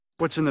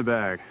What's in the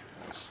bag?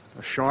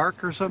 A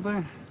shark or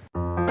something?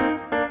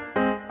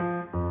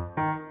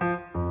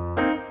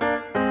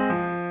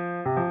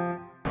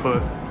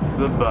 Put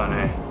the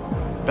bunny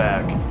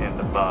back in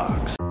the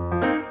box.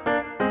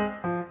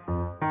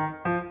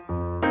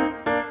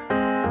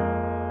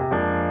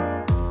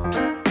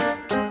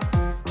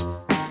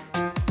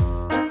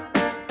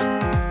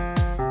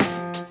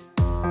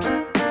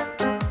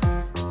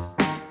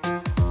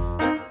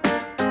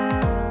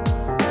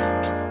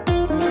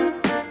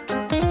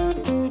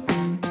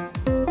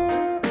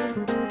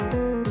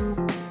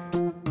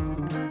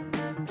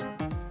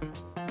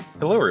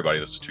 Hello, everybody.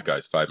 This is Two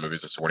Guys, Five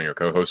Movies. This is one of your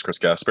co-hosts, Chris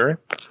Gaspari.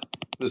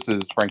 This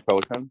is Frank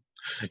Pelican.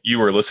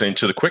 You are listening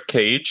to The Quick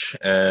Cage,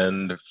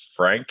 and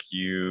Frank,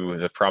 you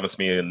have promised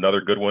me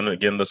another good one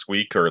again this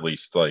week, or at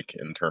least, like,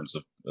 in terms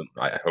of,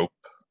 I hope,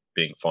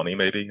 being funny,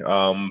 maybe.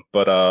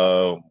 But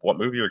what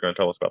movie are you going to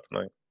tell us about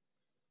tonight?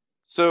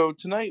 So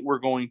tonight we're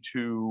going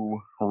to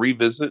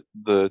revisit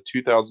the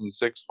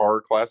 2006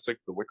 horror classic,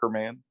 The Wicker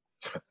Man.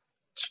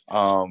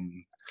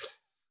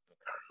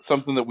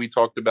 Something that we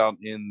talked about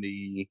in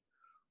the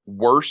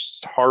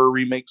worst horror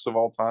remakes of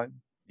all time.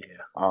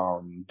 Yeah.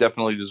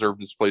 Definitely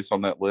deserved its place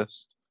on that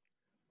list.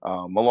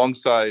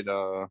 Alongside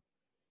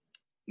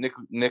Nick,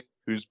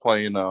 who's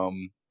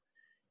playing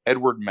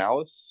Edward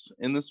Malice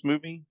in this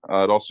movie.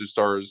 It also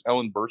stars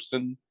Ellen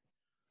Burstyn,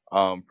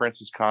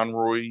 Francis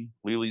Conroy,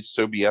 Leelee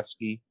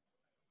Sobieski,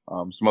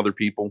 some other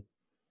people.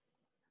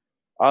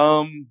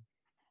 For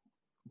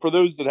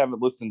those that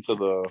haven't listened to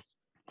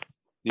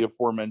the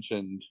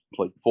aforementioned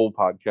full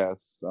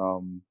podcast,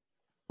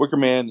 Wicker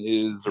Man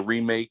is a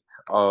remake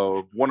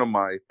of one of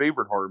my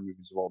favorite horror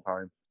movies of all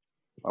time,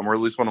 or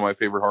at least one of my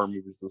favorite horror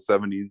movies of the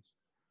 70s,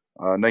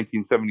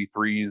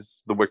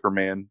 1973's The Wicker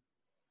Man.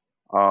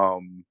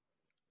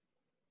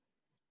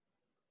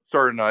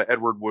 Starring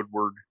Edward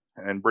Woodward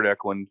and Britt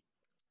Eklund,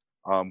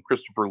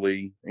 Christopher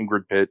Lee,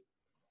 Ingrid Pitt,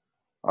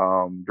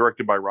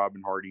 directed by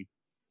Robin Hardy.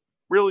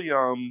 Really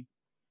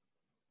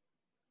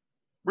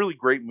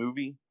great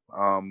movie.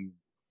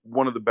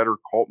 One of the better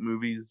cult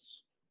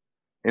movies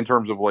in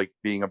terms of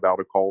being about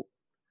a cult.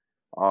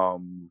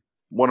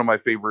 One of my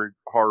favorite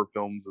horror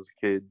films as a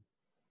kid.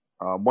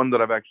 One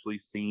that I've actually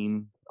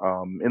seen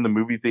in the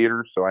movie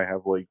theater, so I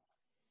have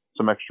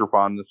some extra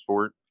fondness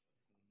for it.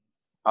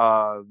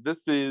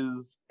 This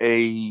is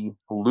a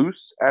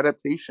loose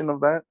adaptation of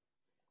that.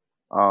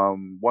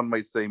 One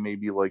might say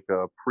maybe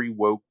a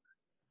pre-woke,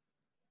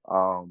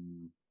 I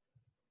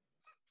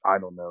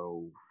don't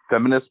know,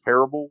 feminist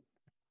parable,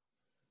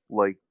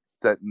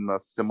 set in a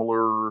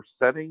similar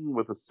setting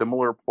with a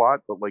similar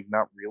plot, but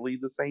not really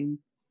the same.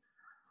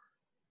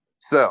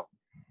 So,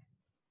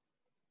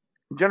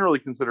 generally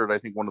considered, I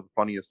think, one of the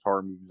funniest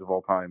horror movies of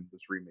all time,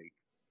 this remake.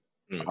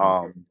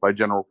 By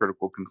general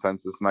critical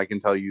consensus, and I can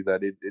tell you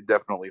that it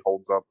definitely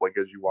holds up.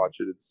 As you watch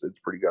it, it's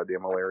pretty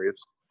goddamn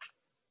hilarious.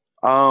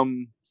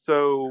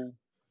 So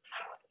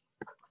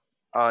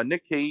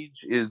Nick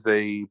Cage is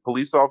a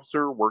police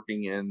officer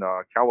working in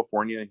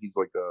California. He's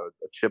a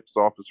CHIPS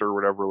officer or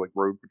whatever,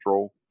 road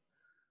patrol.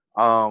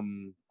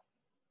 You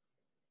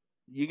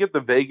get the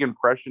vague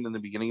impression in the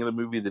beginning of the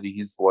movie that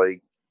he's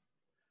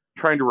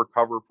trying to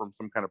recover from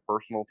some kind of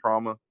personal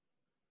trauma.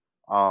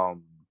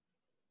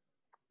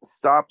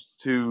 Stops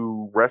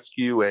to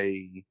rescue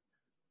a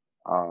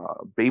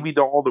baby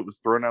doll that was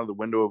thrown out of the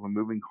window of a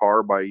moving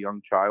car by a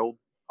young child,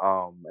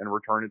 and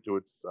return it to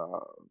its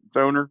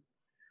owner.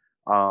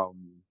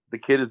 The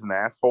kid is an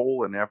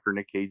asshole, and after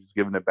Nick Cage has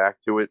given it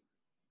back to it,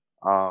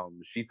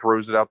 she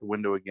throws it out the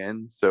window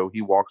again, so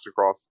he walks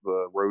across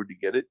the road to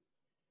get it.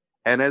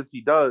 And as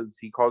he does,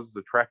 he causes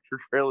a tractor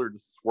trailer to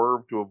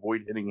swerve to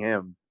avoid hitting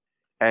him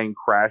and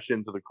crash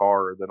into the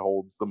car that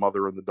holds the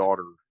mother and the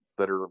daughter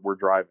that were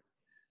driving.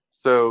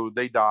 So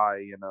they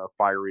die in a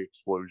fiery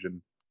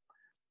explosion.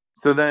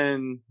 So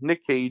then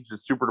Nick Cage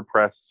is super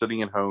depressed,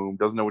 sitting at home,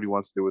 doesn't know what he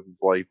wants to do with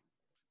his life,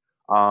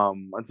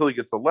 until he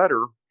gets a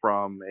letter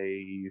from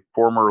a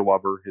former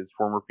lover, his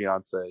former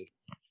fiance,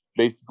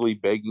 basically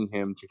begging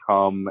him to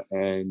come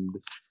and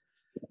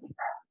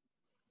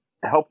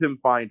help him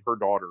find her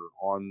daughter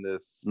on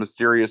this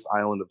mysterious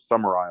island of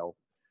Summer Isle,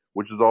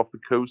 which is off the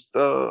coast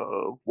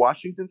of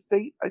Washington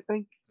State, I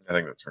think. I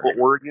think that's right.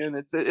 Or Oregon.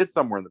 It's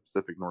somewhere in the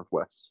Pacific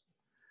Northwest.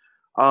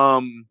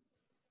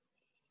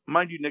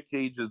 Mind you, Nick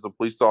Cage is a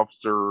police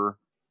officer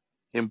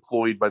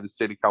employed by the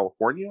state of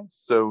California,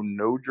 so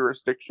no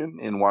jurisdiction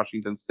in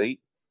Washington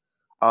State.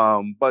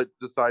 But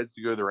decides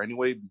to go there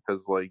anyway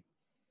because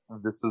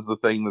this is the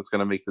thing that's going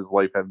to make his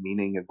life have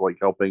meaning, is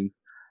helping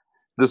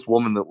this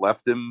woman that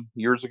left him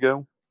years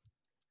ago.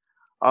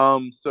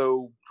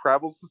 So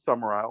travels to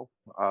Summer Isle,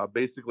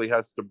 basically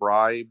has to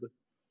bribe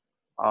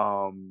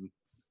a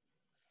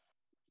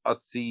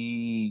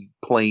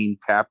seaplane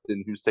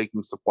captain who's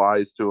taking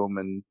supplies to him,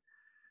 and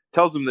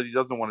tells him that he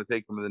doesn't want to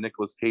take them, and the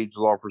Nicolas Cage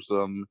offers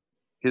him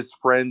his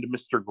friend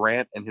Mr.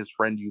 Grant and his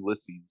friend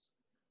Ulysses.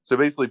 So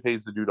basically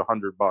pays the dude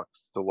 $100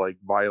 to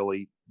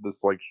violate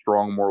this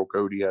strong moral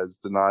code he has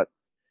to not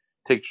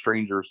take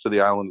strangers to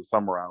the island of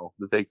Summer Isle,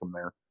 to take them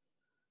there.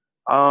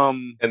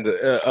 And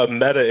a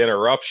meta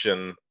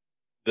interruption.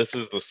 This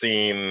is the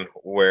scene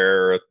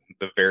where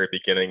the very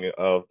beginning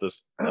of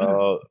this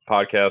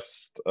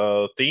podcast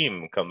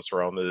theme comes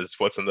from. Is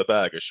what's in the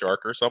bag? A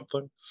shark or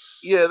something?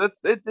 Yeah, that's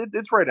it.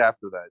 It's right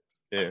after that.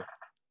 Yeah.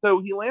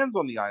 So he lands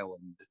on the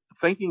island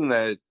thinking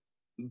that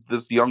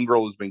this young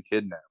girl has been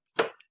kidnapped.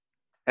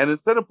 And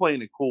instead of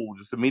playing it cool,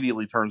 just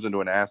immediately turns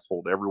into an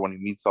asshole to everyone he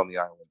meets on the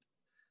island.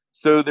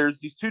 So there's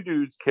these two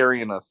dudes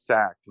carrying a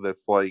sack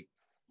that's like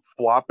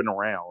flopping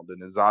around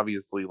and is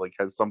obviously like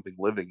has something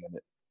living in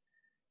it.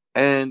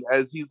 And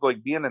as he's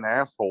like being an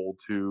asshole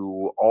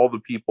to all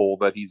the people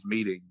that he's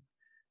meeting,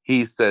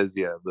 he says,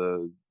 yeah,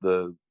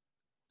 the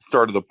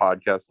start of the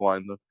podcast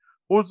line, the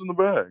what's in the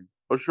bag?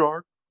 A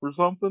shark or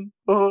something?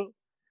 And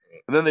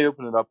then they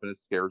open it up and it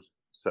scares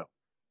him.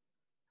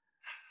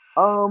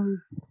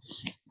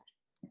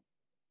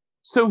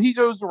 So he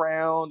goes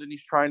around and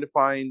he's trying to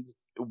find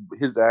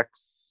his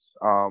ex.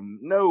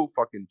 No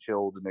fucking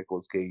chill to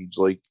Nicolas Cage,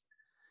 like,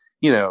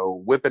 you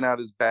know, whipping out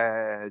his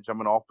badge. I'm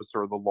an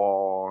officer of the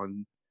law,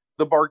 and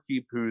the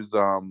barkeep who's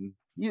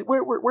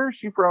where is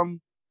she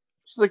from?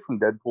 She's like from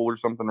Deadpool or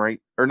something, right?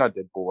 Or not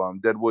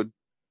Deadpool, Deadwood.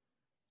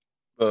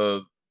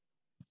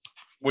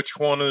 Which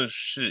one is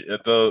she?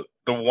 The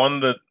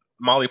one that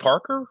Molly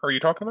Parker? Are you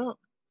talking about?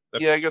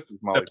 Yeah, I guess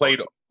it's Molly. That played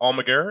Parker.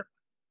 Alma Garrett?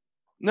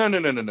 No.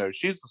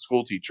 She's the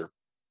school teacher.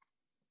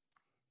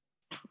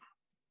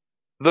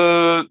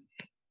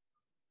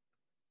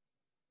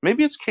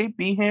 Maybe it's Kate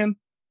Behan.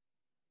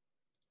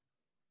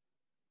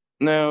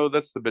 No,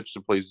 that's the bitch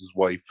that plays his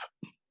wife.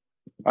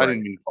 Right. I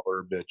didn't mean to call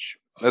her a bitch.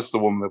 That's the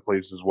woman that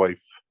plays his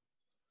wife.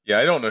 Yeah,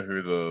 I don't know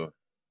who the.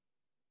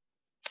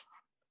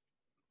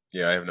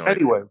 Yeah, I have no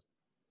idea.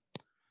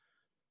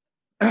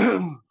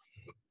 Anyway,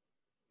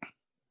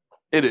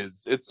 it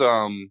is. It's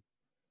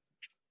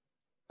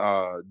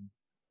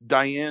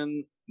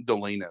Diane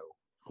Delano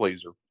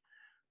plays her.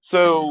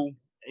 So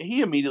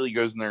he immediately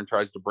goes in there and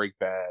tries to break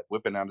bad,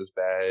 whipping out his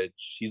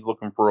badge. He's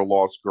looking for a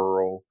lost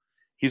girl.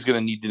 He's going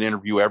to need to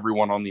interview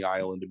everyone on the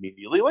island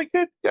immediately. Like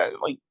that,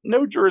 like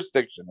no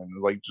jurisdiction,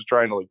 and like just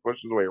trying to like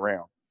push his way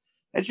around.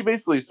 And she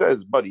basically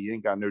says, "Buddy, you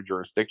ain't got no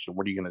jurisdiction.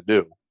 What are you going to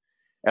do?"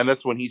 And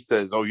that's when he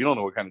says, "Oh, you don't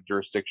know what kind of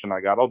jurisdiction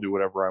I got. I'll do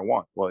whatever I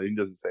want." Well, he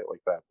doesn't say it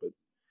like that, but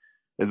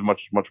it's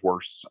much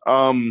worse.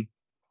 So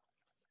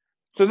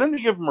then they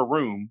give him a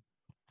room,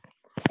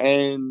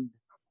 and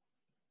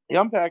he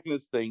unpacking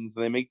his things,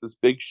 and they make this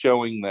big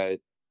showing that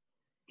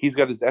he's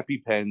got his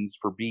EpiPens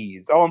for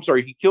bees. Oh, I'm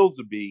sorry, he kills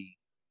a bee.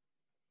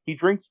 He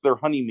drinks their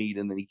honey meat,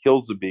 and then he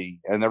kills a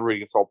bee, and everybody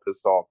gets all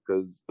pissed off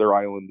because their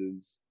island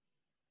is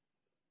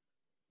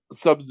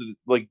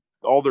like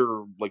all their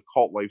like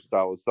cult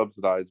lifestyle is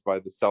subsidized by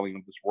the selling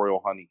of this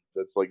royal honey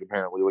that's like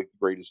apparently like the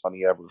greatest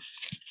honey ever.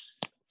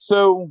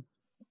 So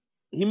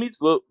he meets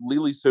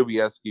Lily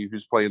Sobieski,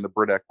 who's playing the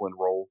Britt Eklund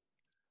role.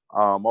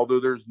 Although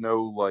there's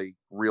no like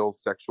real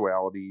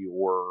sexuality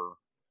or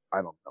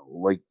I don't know,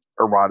 like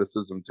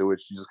eroticism to it.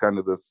 She's just kind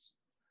of this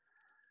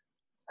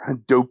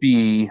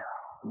dopey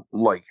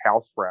like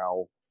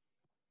housefrau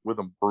with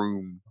a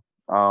broom.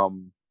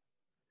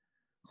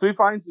 So he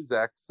finds his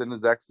ex, and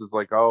his ex is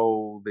like,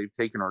 "Oh, they've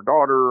taken our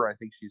daughter. I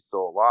think she's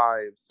still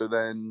alive." So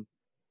then,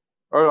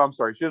 oh, I'm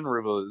sorry, she didn't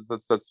reveal it.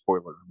 That's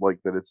spoiler, like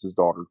that it's his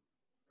daughter,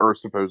 or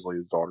supposedly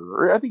his daughter,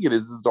 or I think it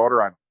is his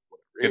daughter. I don't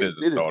know. It is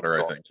his daughter,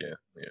 I think.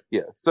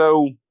 Yeah.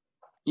 So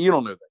you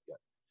don't know that yet.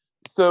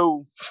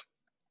 So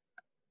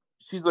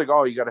she's like,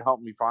 "Oh, you got to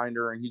help me find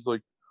her," and he's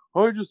like,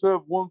 "I just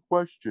have one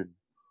question.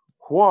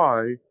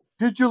 Why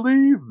did you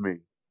leave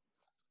me?"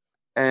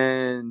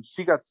 And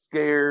she got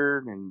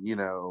scared, and you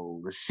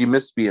know, she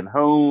missed being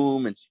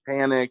home, and she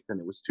panicked, and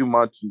it was too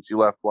much, and she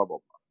left, blah blah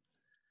blah.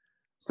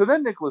 So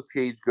then Nicolas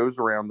Cage goes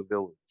around the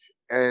village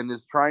and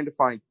is trying to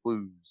find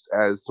clues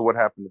as to what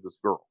happened to this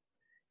girl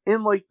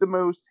in like the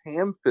most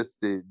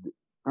ham-fisted,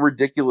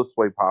 ridiculous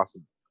way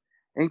possible,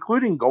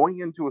 including going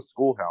into a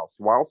schoolhouse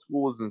while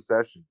school is in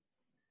session,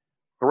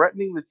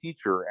 threatening the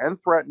teacher and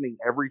threatening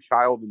every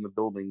child in the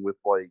building with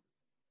like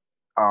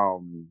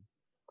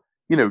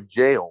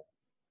jail,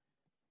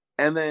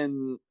 and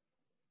then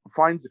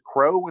finds a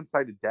crow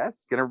inside a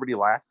desk and everybody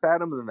laughs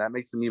at him, and then that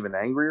makes him even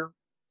angrier.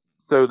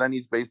 So then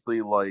he's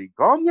basically like,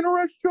 "I'm gonna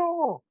arrest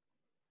y'all,"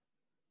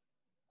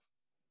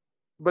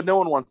 but no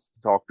one wants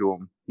to talk to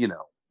him.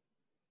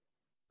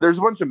 There's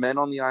a bunch of men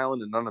on the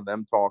island and none of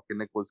them talk, and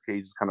Nicolas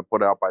Cage is kind of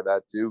put out by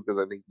that too, because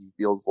I think he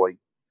feels like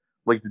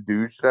the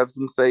dude should have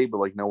some say, but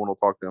like no one will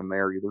talk to him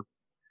there either.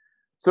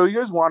 So he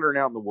goes wandering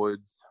out in the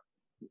woods.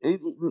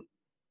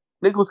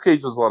 Nicolas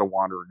Cage does a lot of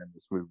wandering in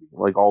this movie,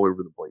 like all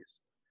over the place.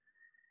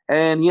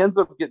 And he ends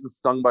up getting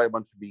stung by a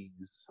bunch of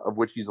bees, of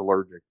which he's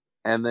allergic.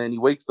 And then he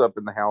wakes up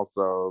in the house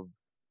of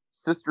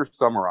Sister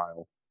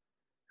Summerisle,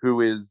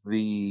 who is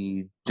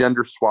the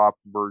gender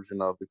swapped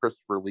version of the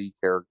Christopher Lee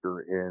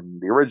character in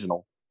the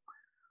original.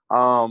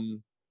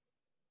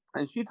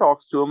 And she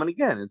talks to him, and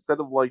again, instead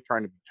of like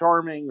trying to be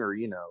charming or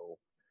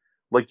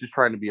like just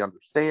trying to be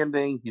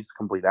understanding, he's a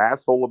complete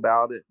asshole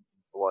about it.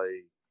 It's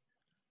like,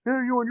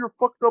 "Yeah, you and your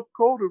fucked up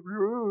cult of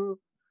you."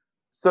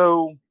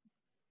 So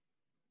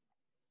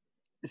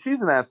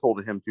she's an asshole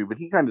to him too, but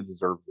he kind of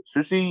deserves it.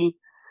 So she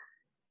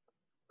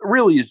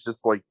really is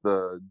just like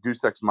the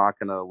Deus Ex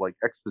Machina, like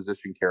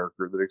exposition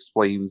character that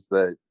explains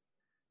that,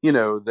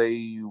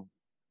 they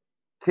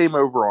came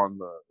over on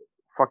the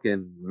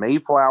fucking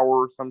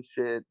Mayflower or some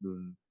shit,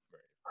 and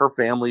her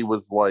family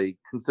was like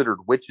considered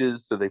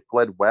witches, so they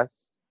fled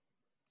west.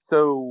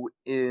 So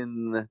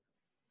in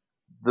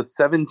the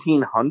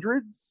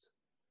 1700s,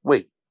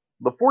 wait,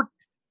 the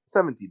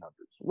 1700s.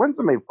 When's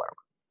the Mayflower?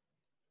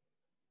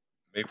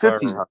 Mayflower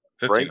 1500s,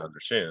 right?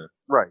 1500s, yeah.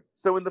 Right.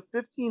 So in the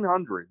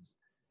 1500s,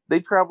 they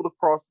traveled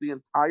across the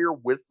entire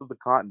width of the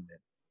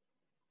continent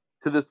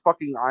to this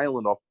fucking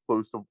island off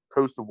the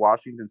coast of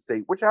Washington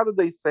State. Which, how did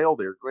they sail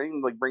there? They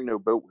didn't like bring no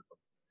boat with them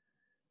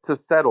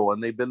to settle,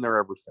 and they've been there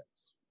ever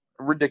since.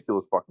 A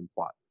ridiculous fucking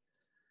plot.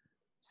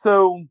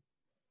 So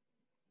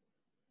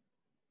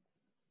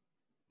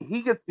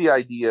he gets the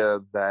idea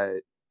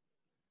that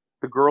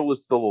the girl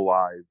is still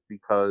alive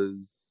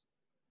because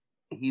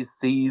he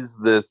sees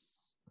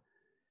this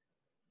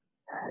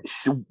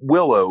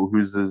Willow,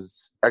 who's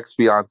his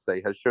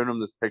ex-fiance, has shown him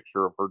this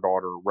picture of her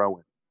daughter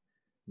Rowan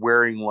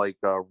wearing like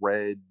a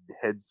red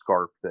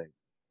headscarf thing.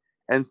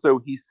 And so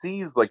he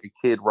sees like a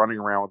kid running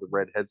around with a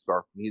red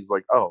headscarf, and he's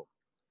like, oh,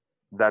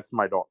 that's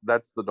my daughter.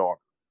 That's the daughter.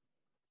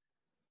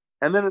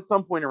 And then at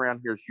some point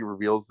around here, she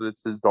reveals that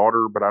it's his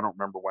daughter, but I don't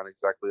remember when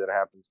exactly that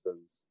happens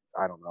because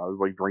I don't know. I was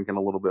like drinking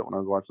a little bit when I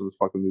was watching this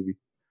fucking movie.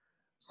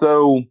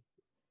 So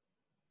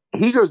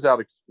he goes out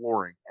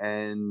exploring,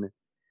 and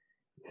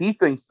he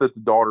thinks that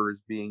the daughter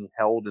is being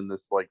held in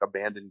this like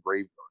abandoned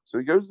graveyard. So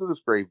he goes to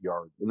this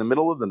graveyard in the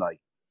middle of the night,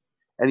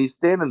 and he's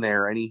standing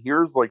there, and he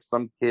hears like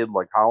some kid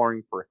like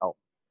hollering for help.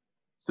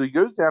 So he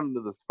goes down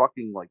into this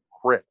fucking like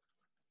crypt,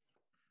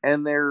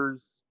 and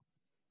there's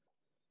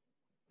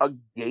a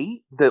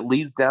gate that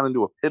leads down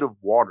into a pit of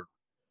water.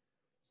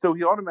 So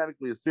he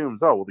automatically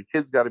assumes, oh, well, the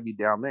kid's got to be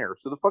down there.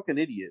 So the fucking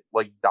idiot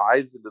like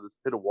dives into this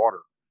pit of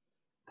water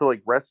to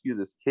like rescue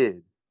this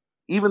kid.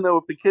 Even though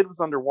if the kid was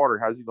underwater,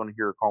 how's he going to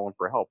hear her calling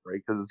for help, right?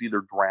 Because it's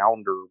either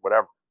drowned or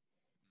whatever.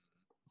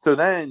 So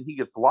then he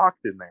gets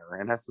locked in there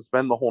and has to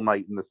spend the whole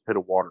night in this pit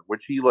of water,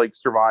 which he like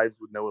survives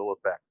with no ill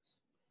effects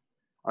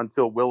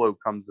until Willow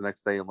comes the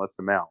next day and lets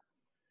him out.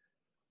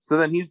 So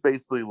then he's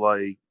basically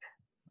like,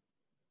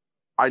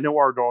 I know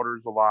our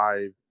daughter's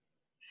alive.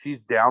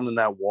 She's down in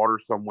that water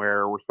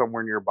somewhere or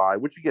somewhere nearby,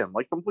 which again,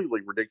 like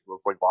completely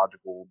ridiculous, like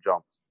logical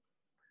jumps.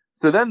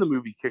 So then the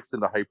movie kicks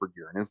into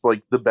hypergear, and it's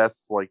like the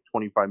best like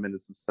 25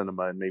 minutes of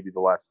cinema in maybe the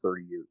last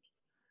 30 years.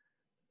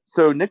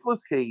 So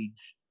Nicolas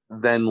Cage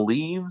then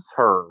leaves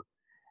her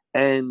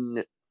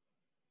and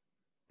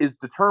is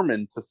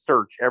determined to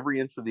search every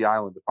inch of the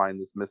island to find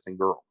this missing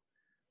girl.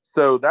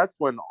 So that's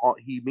when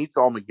he meets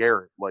Alma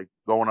Garrett, like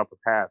going up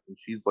a path, and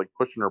she's like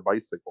pushing her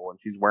bicycle, and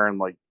she's wearing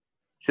like,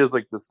 she has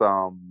like this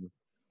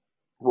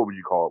what would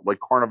you call it, like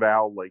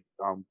carnival, like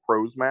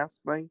crow's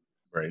mask thing,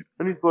 Right.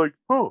 And he's like,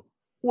 oh,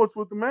 what's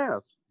with the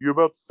mask? You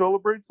about to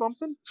celebrate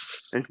something?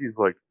 And she's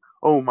like,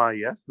 oh my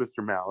yes,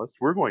 Mr. Malice,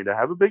 we're going to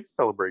have a big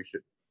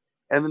celebration.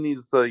 And then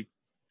he's like,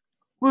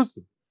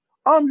 listen,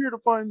 I'm here to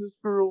find this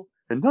girl,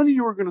 and none of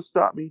you are going to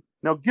stop me.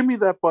 Now give me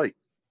that bike.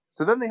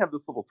 So then they have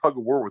this little tug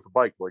of war with the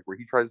bike, like where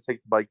he tries to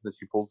take the bike and then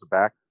she pulls it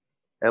back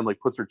and like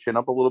puts her chin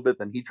up a little bit.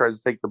 Then he tries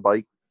to take the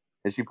bike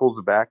and she pulls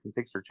it back and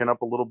takes her chin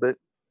up a little bit.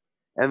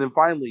 And then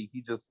finally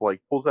he just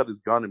like pulls out his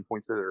gun and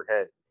points it at her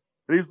head.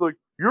 And he's like,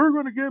 you're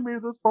going to give me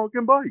this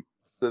fucking bike.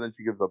 So then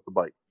she gives up the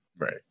bike.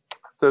 Right.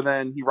 So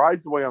then he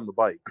rides away on the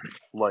bike,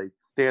 like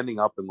standing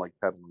up and like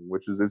pedaling,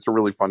 it's a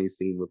really funny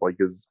scene with like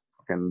his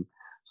fucking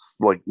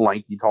like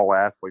lanky tall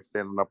ass like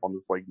standing up on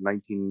this like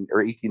 19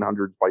 or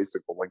 1800s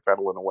bicycle, like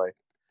pedaling away.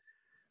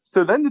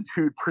 So then the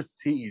dude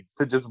proceeds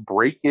to just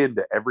break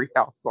into every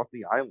house on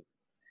the island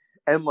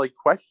and like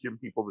question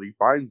people that he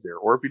finds there,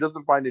 or if he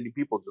doesn't find any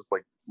people, just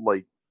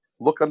like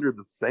look under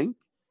the sink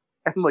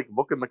and like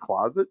look in the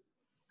closet.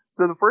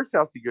 So the first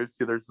house he goes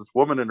to, there's this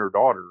woman and her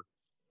daughter.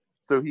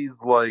 So he's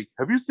like,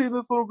 have you seen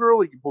this little girl?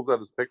 Like, he pulls out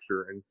his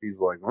picture and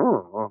she's like,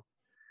 oh,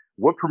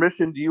 what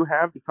permission do you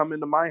have to come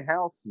into my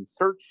house and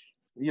search,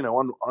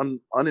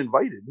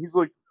 uninvited? And he's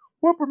like,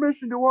 what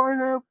permission do I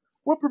have?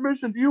 What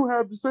permission do you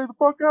have to say the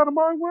fuck out of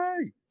my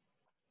way?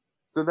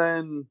 So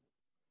then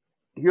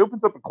he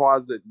opens up a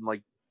closet and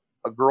like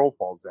a girl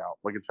falls out,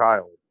 like a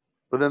child.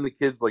 But then the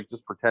kid's like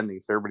just pretending,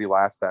 so everybody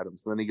laughs at him.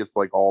 So then he gets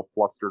like all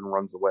flustered and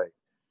runs away.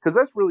 Because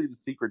that's really the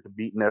secret to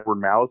beating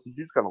Edward Malice, is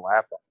you just gotta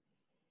laugh at him.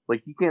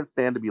 Like, he can't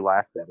stand to be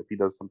laughed at if he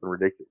does something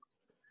ridiculous.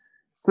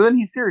 So then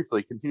he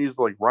seriously continues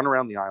to like run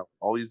around the island,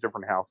 all these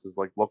different houses,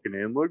 like looking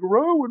in, like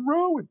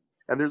Rowan.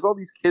 And there's all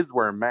these kids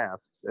wearing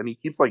masks, and he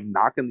keeps like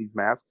knocking these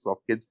masks off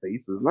kids'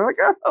 faces. And they're like,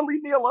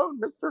 leave me alone,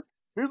 mister.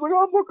 And he's like,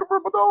 I'm looking for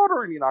my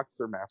daughter. And he knocks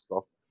their mask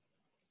off.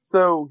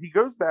 So he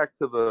goes back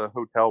to the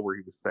hotel where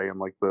he was staying,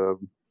 like the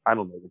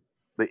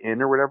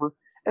inn or whatever.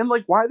 And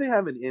like, why they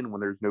have an inn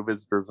when there's no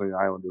visitors on the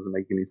island doesn't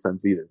make any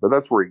sense either. But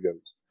that's where he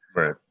goes.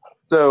 Right.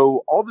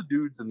 So all the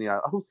dudes in the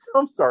island,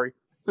 I'm sorry.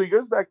 So he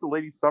goes back to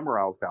Lady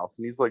Summerisle's house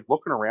and he's like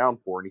looking around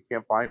for her and he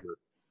can't find her.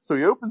 So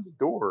he opens the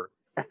door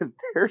and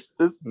there's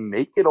this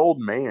naked old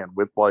man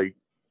with like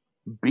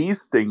bee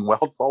sting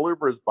welts all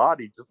over his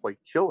body, just like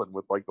chilling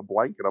with like a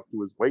blanket up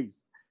to his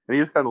waist. And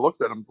he just kind of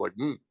looks at him, and is like,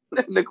 And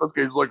Nicolas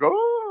Cage's like,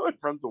 oh, and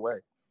runs away.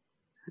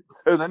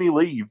 So then he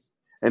leaves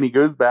and he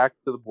goes back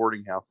to the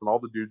boarding house, and all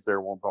the dudes there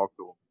won't talk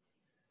to him.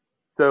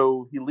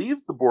 So he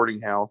leaves the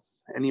boarding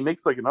house and he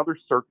makes like another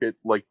circuit,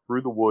 like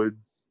through the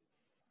woods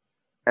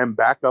and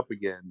back up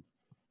again,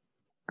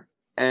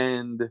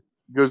 and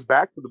goes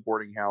back to the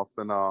boarding house.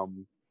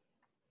 And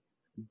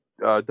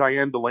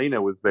Diane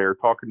Delano is there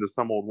talking to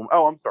some old woman.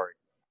 Oh, I'm sorry.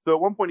 So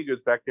at one point he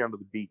goes back down to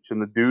the beach,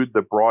 and the dude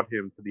that brought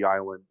him to the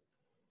island,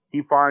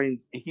 he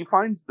finds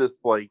this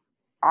like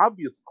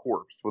obvious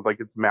corpse with like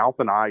its mouth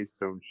and eyes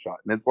sewn shut,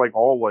 and it's like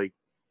all like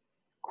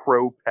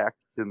crow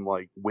pecked and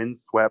like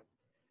windswept.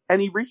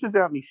 And he reaches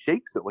out and he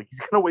shakes it like he's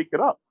gonna wake it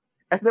up.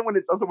 And then when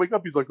it doesn't wake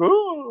up, he's like,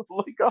 oh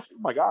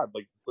my god,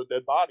 like it's a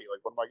dead body. Like,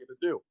 what am I gonna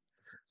do?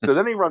 So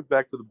then he runs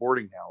back to the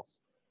boarding house,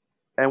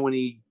 and when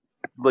he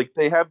like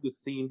they have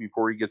this scene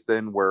before he gets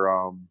in where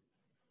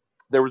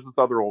there was this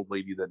other old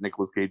lady that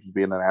Nicolas Cage was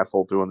being an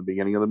asshole to in the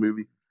beginning of the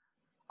movie.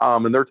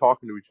 And they're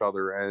talking to each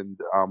other, and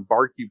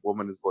barkeep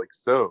woman is like,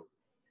 so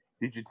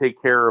did you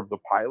take care of the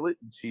pilot?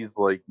 And she's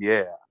like,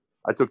 yeah,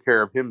 I took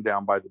care of him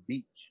down by the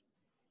beach.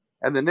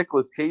 And then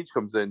Nicolas Cage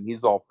comes in,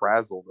 he's all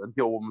frazzled, and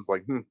the old woman's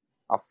like,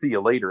 I'll see you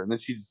later. And then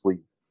she just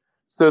leaves.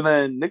 So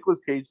then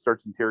Nicolas Cage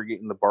starts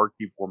interrogating the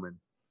barkeep woman,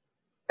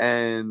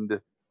 and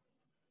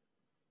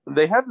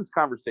they have this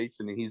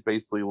conversation, and he's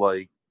basically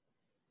like,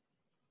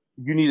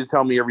 you need to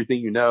tell me everything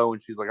you know.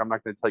 And she's like, I'm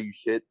not going to tell you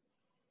shit.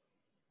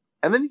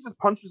 And then he just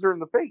punches her in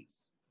the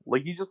face.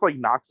 Like, he just like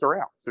knocks her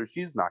out. So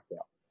she's knocked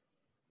out.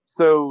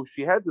 So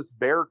she had this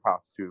bear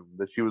costume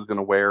that she was going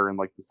to wear in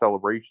like the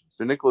celebration.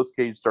 So Nicolas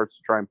Cage starts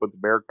to try and put the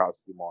bear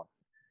costume on.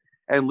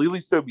 And Lily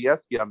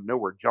Sobieski out of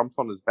nowhere jumps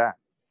on his back.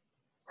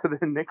 So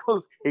then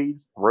Nicolas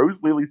Cage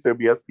throws Lily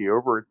Sobieski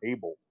over a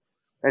table.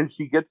 And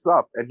she gets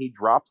up and he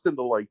drops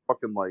into like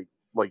fucking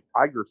like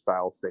tiger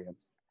style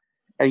stance.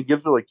 And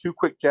gives her like 2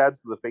 quick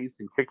jabs to the face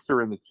and kicks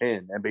her in the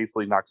chin and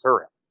basically knocks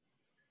her out.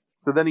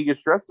 So then he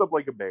gets dressed up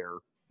like a bear.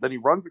 Then he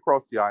runs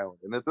across the island.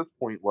 And at this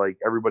point, like,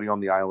 everybody on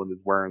the island is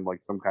wearing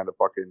like some kind of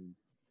fucking,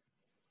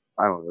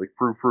 I don't know, like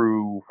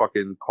frou-frou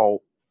fucking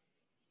cult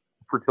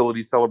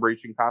fertility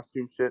celebration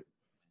costume shit.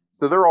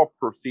 So they're all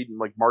proceeding,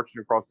 like marching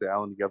across the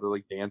island together,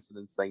 like dancing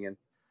and singing.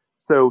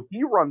 So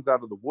he runs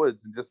out of the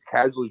woods and just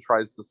casually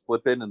tries to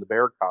slip in the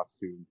bear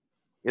costume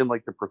in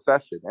like the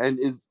procession, and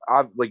is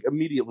like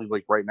immediately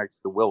like right next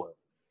to Willow.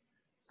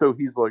 So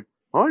he's like,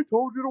 I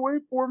told you to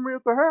wait for me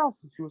at the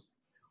house. And she was,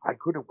 I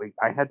couldn't wait.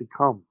 I had to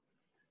come.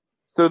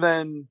 So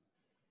then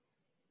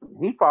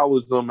he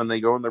follows them, and they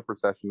go in their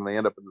procession, and they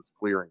end up in this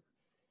clearing.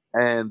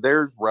 And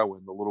there's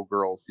Rowan, the little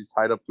girl. She's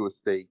tied up to a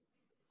stake,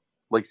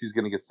 like she's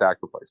going to get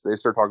sacrificed. They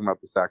start talking about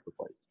the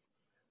sacrifice.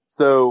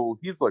 So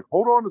he's like,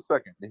 hold on a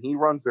second. And he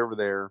runs over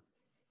there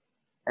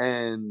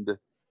and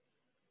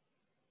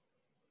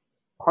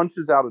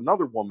punches out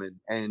another woman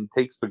and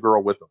takes the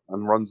girl with him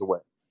and runs away.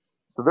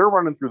 So they're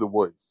running through the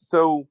woods.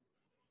 So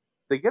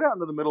they get out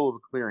into the middle of a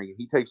clearing, and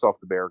he takes off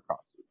the bear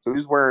costume. So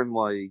he's wearing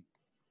like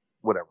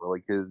whatever,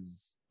 like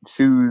his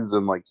shoes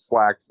and like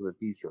slacks and a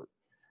t-shirt.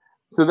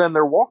 So then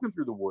they're walking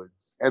through the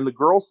woods, and the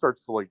girl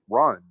starts to like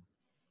run,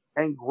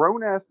 and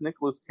grown-ass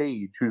Nicolas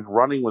Cage, who's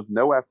running with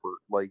no effort,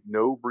 like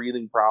no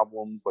breathing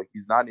problems, like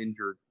he's not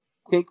injured,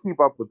 can't keep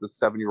up with this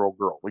 7-year-old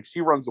girl. Like,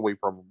 she runs away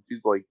from him.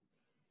 She's like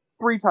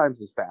 3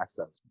 times as fast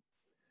as him,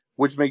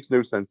 which makes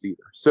no sense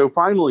either. So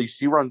finally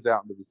she runs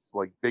out into this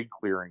like big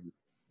clearing,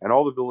 and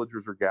all the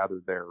villagers are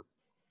gathered there,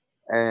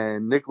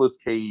 and Nicolas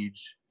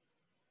Cage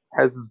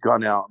has his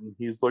gun out, and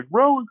he's like,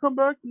 Rowan, come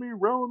back to me,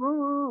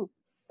 Rowan.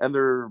 And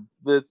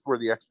that's where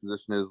the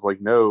exposition is like,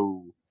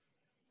 no,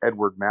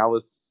 Edward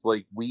Malice,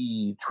 like,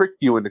 we tricked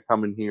you into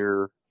coming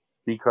here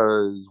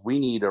because we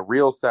need a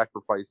real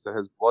sacrifice that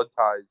has blood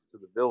ties to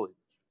the village,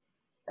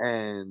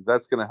 and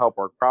that's going to help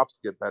our crops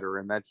get better,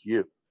 and that's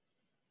you.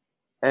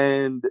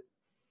 And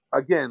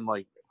again,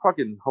 like,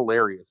 fucking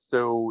hilarious.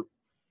 So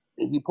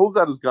he pulls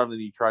out his gun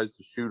and he tries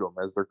to shoot him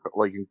as they're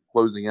like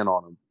closing in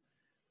on him,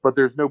 but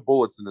there's no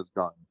bullets in his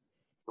gun,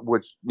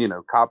 which, you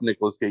know, cop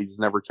Nicolas Cage has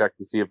never checked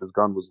to see if his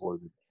gun was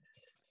loaded.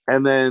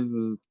 And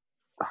then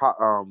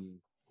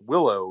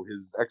Willow,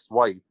 his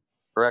ex-wife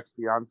or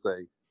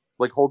ex-fiance,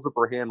 like holds up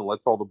her hand and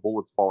lets all the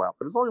bullets fall out,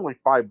 but it's only like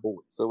 5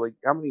 bullets. So like,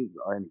 how many?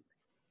 Anything.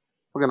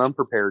 Fucking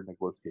unprepared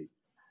Nicolas Cage.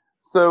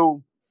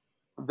 So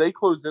they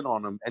close in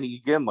on him, and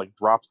he again like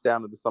drops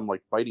down into some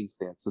like fighting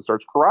stance and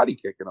starts karate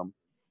kicking him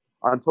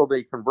until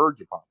they converge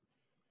upon him.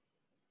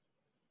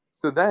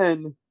 So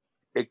then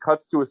it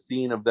cuts to a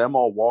scene of them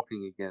all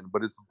walking again,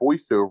 but it's a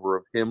voiceover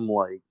of him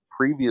like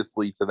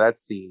previously to that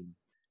scene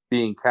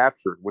being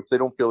captured, which they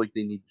don't feel like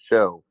they need to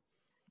show.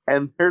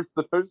 And there's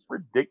the most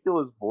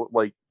ridiculous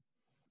like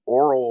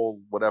oral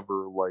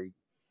whatever like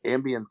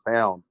ambient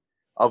sound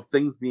of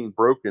things being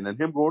broken, and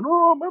him going,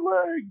 oh, my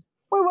legs,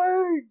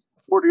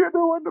 what are you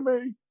doing to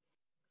me?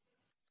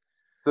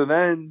 So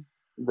then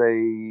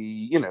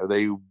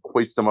they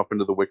hoist him up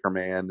into the Wicker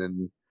Man,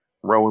 and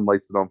Rowan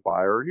lights it on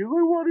fire. He's like,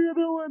 "What are you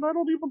doing? I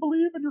don't even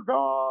believe in your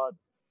God."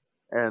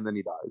 And then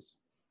he dies.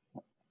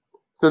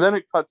 So then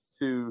it cuts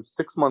to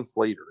 6 months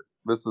later.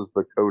 This is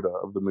the coda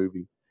of the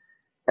movie.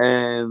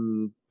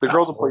 And the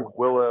girl that plays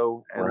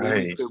Willow and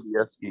Lily Right.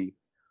 Sobieski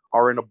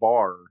are in a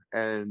bar,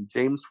 and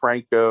James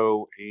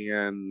Franco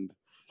and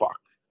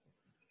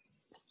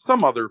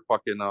some other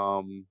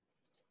fucking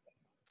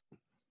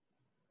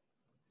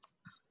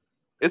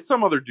it's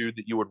some other dude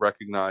that you would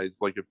recognize,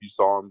 like if you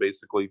saw him.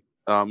 Basically,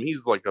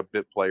 he's like a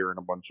bit player in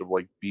a bunch of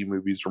like B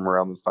movies from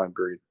around this time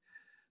period.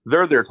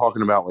 They're there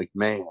talking about like,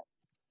 man,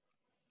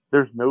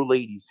 there's no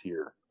ladies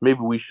here.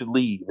 Maybe we should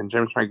leave. And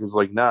James Franco's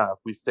like, nah, if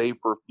we stay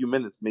for a few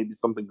minutes, maybe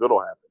something good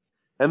will happen.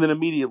 And then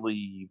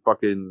immediately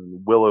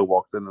fucking Willow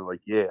walks in and like,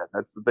 yeah,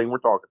 that's the thing we're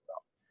talking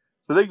about.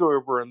 So they go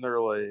over and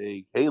they're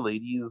like, hey,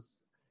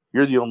 ladies,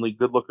 you're the only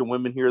good looking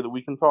women here that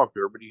we can talk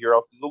to. Everybody here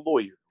else is a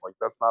lawyer. Like,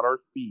 that's not our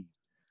speed.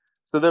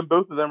 So then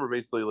both of them are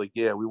basically like,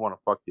 yeah, we want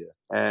to fuck you.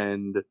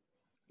 And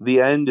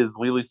the end is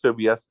Lily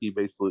Sobieski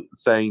basically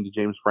saying to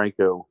James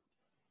Franco,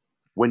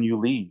 when you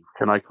leave,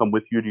 can I come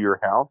with you to your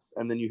house?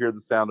 And then you hear the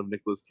sound of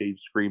Nicolas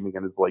Cage screaming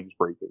and his legs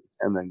breaking,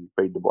 and then you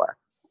fade to black.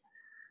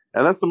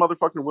 And that's the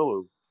motherfucking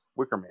Willow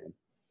Wicker Man.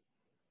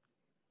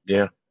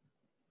 Yeah.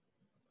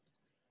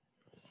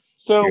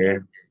 So Yeah.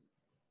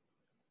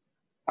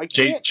 I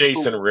can't.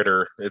 Jason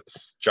Ritter.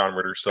 It's John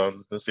Ritter's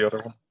son. Is the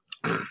other one.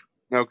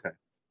 Okay.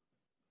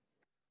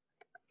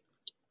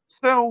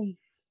 So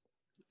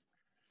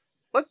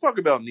let's talk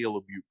about Neil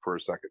LaBute for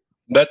a second.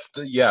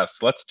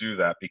 Yes, let's do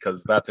that,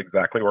 because that's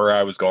exactly where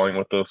I was going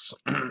with this.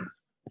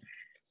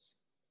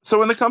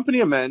 So In the Company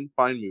of Men,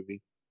 fine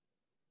movie.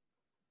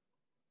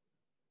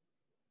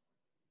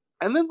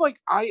 And then like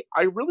I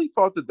really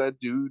thought that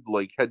dude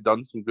like had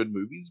done some good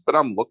movies, but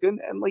I'm looking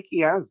and like he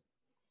has.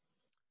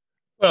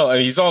 Well,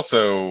 he's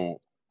also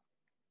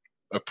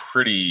a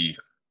pretty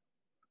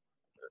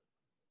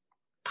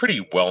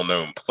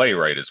well-known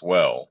playwright as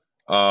well.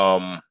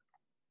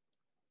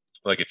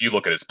 Like if you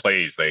look at his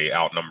plays, they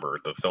outnumber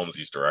the films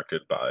he's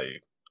directed by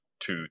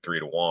 2-3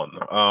 to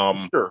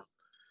 1. Sure.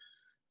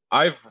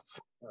 I've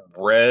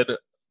read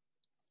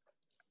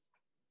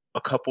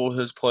a couple of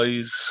his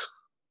plays.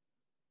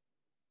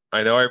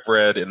 I know I've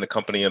read In the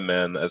Company of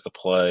Men as the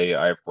play.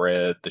 I've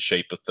read The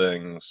Shape of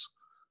Things.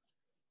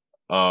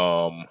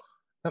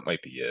 That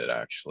might be it,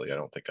 actually. I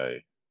don't think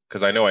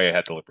because I know I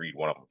had to read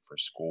one of them for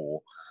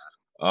school.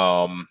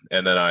 And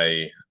then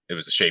it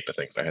was The Shape of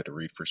Things I had to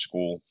read for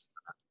school.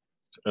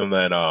 And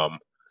then I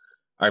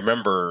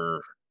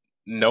remember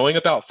knowing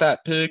about Fat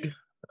Pig,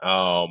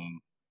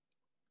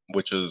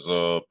 which is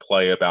a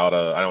play about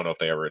I don't know if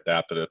they ever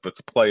adapted it, but it's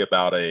a play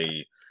about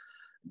a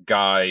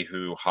guy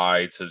who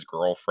hides his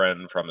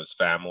girlfriend from his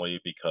family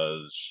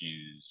because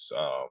she's,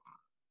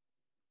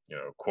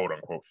 quote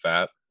unquote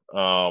fat,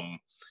 and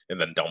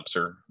then dumps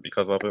her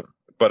because of it.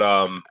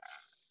 But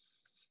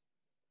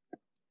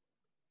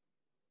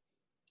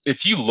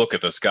if you look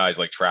at this guy's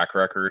like track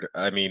record,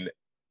 I mean,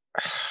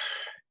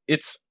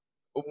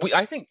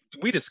 I think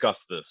we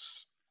discussed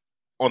this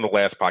on the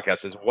last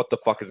podcast, is what the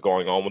fuck is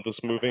going on with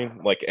this movie,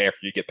 like after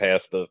you get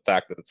past the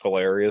fact that it's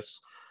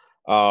hilarious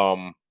in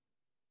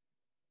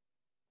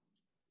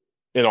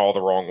all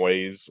the wrong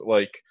ways.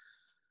 Like,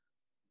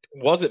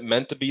 was it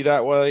meant to be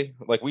that way?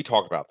 Like, we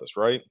talked about this,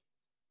 right?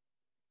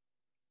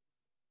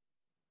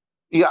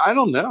 Yeah, I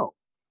don't know.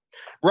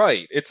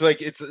 Right. It's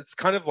like it's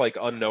kind of like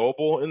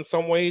unknowable in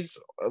some ways,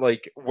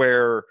 like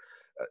where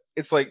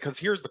it's like, because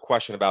here's the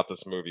question about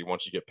this movie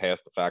once you get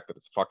past the fact that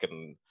it's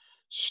fucking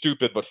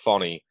stupid but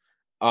funny,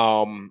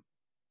 and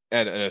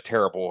a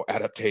terrible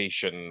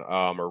adaptation,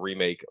 or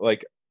remake.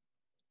 Like,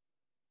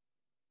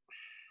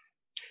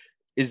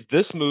 is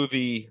this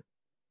movie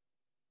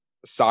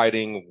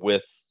siding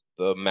with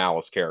the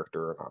Malice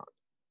character or not?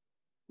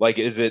 Like,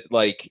 is it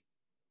like,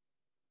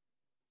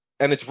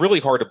 and it's really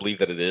hard to believe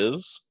that it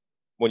is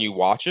when you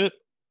watch it.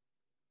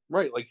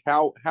 Right, like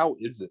how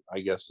is it,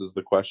 I guess, is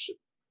the question.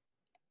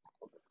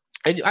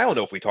 And I don't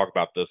know if we talked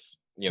about this,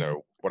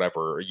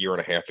 whatever, a year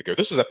and a half ago.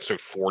 This was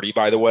episode 40,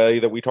 by the way,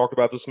 that we talked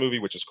about this movie,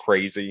 which is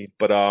crazy.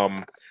 But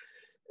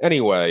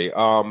anyway,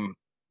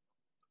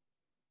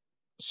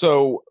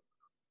 so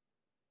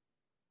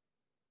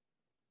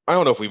I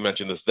don't know if we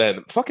mentioned this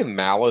then. Fucking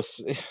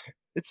Malice,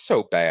 it's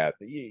so bad.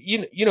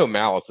 You know,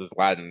 Malice is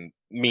Latin,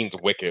 means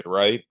wicked,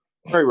 right?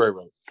 Right.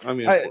 I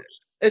mean, of course.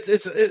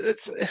 It's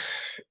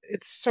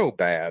so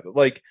bad.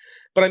 Like,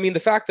 but I mean, the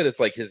fact that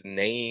it's like his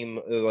name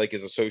like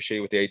is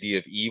associated with the idea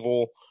of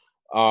evil.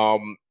 But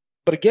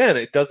again,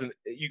 it doesn't.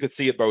 You could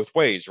see it both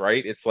ways,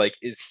 right? It's like,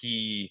 is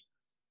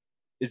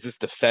this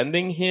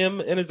defending him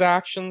and his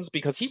actions?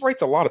 Because he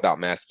writes a lot about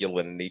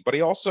masculinity, but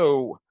he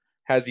also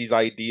has these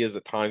ideas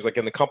at times, like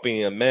in The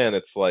Company of Men,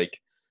 it's like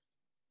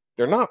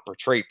they're not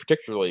portrayed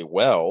particularly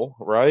well,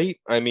 right?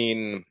 I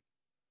mean,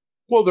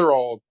 well, they're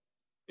all.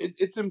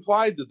 It's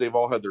implied that they've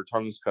all had their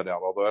tongues cut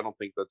out, although I don't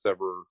think that's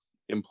ever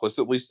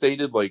implicitly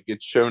stated. Like,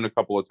 it's shown a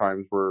couple of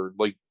times where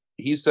like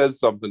he says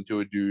something to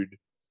a dude,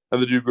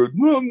 and the dude goes,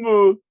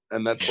 "No,"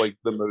 and that's like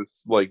the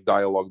most like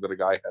dialogue that a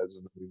guy has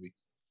in the movie.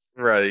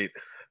 Right.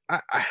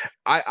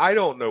 I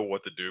don't know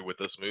what to do with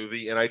this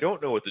movie, and I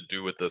don't know what to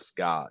do with this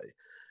guy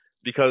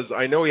because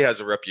I know he has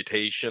a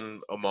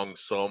reputation among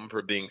some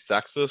for being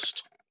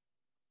sexist.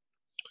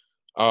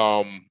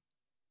 Um,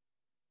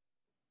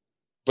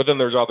 but then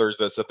there's others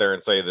that sit there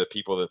and say that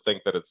people that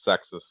think that it's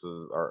sexist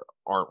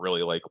aren't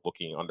really like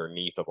looking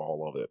underneath of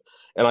all of it.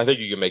 And I think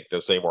you can make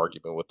the same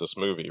argument with this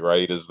movie,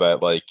 right? Is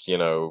that like,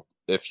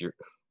 if you're,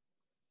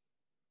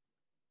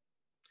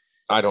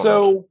 I don't know.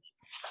 So,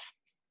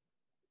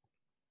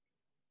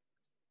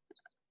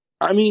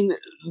 I mean,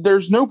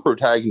 there's no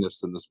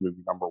protagonist in this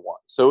movie, number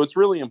one. So it's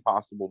really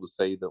impossible to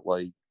say that,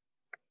 like,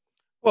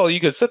 Well, you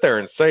could sit there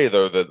and say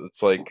though that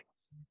it's like,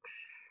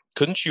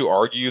 couldn't you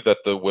argue that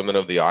the women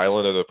of the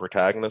island are the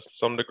protagonists to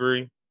some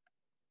degree?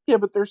 yeah,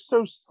 but they're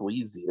so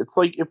sleazy. It's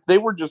like if they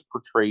were just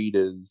portrayed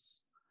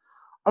as.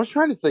 I was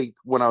trying to think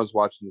when I was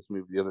watching this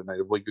movie the other night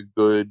of like a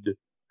good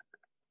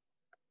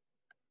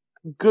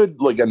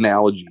like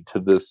analogy to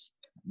this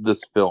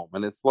film,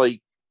 and it's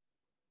like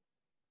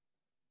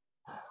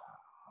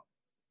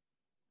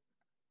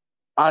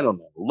I don't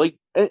know, like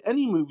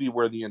any movie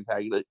where the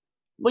antagonist,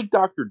 like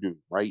Doctor Doom,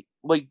 right?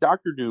 Like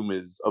Doctor Doom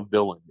is a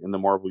villain in the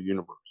Marvel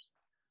universe,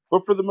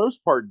 but for the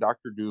most part,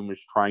 Doctor Doom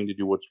is trying to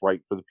do what's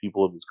right for the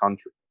people of his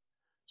country.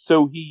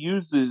 So he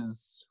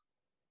uses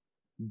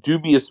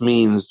dubious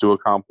means to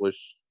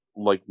accomplish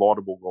like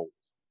laudable goals.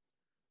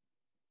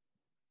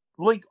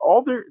 Like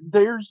all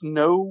there's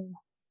no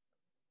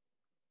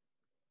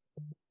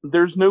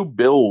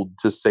build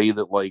to say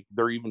that like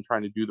they're even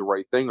trying to do the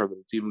right thing or that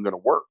it's even going to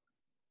work.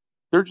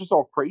 They're just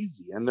all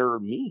crazy and they're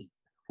mean.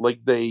 Like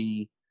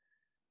they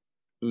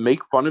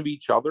make fun of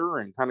each other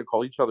and kind of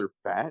call each other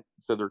fat,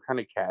 so they're kind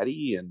of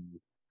catty.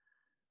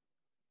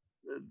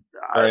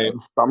 Right.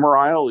 And Summer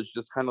Isle is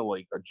just kind of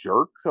like a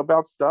jerk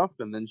about stuff,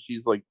 and then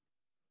she's like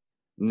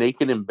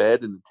naked in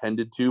bed and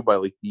attended to by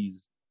like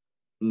these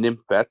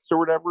nymphets or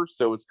whatever.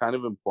 So it's kind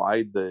of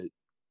implied that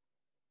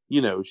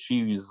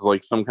she's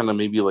like some kind of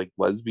maybe like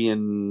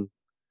lesbian,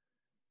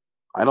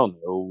 I don't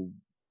know,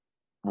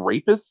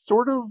 rapist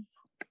sort of.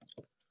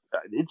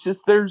 It's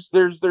just there's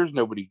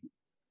nobody,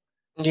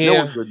 no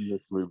Yeah. one good in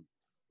this movie.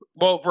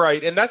 Well,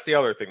 right, and that's the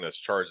other thing that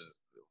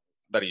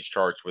he's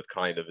charged with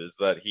kind of is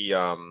that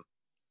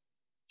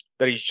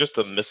he's just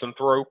a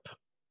misanthrope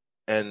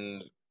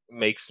and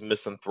makes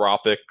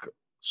misanthropic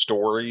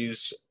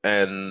stories,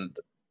 and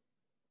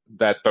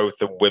that both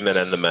the women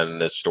and the men in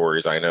his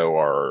stories I know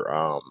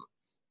are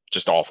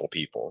just awful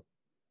people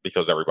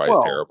because everybody's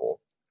Well, terrible.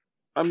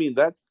 I mean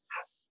that's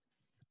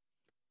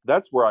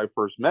where I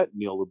first met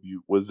Neil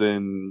LaBute, was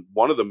in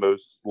one of the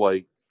most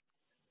like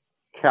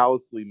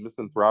callously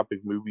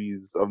misanthropic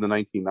movies of the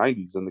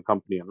 1990s, in The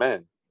Company of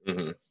Men,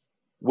 Mm-hmm.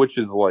 which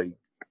is like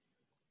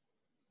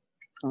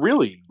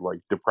really like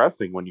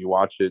depressing when you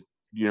watch it,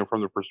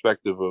 from the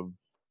perspective of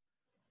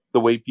the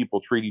way people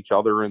treat each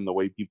other and the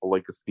way people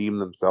like esteem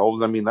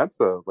themselves. I mean, that's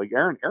a like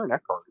Aaron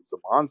Eckhart is a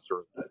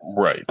monster,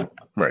 Right,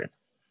 right.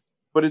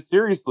 but it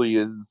seriously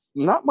is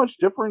not much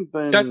different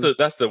than That's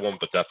the one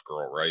with the deaf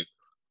girl, right?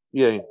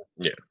 yeah,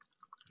 Yeah.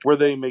 where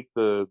they make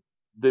the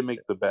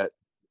bet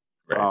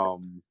Right,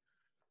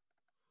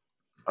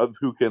 of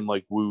who can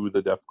like woo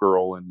the deaf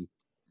girl, and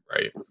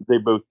right. they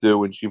both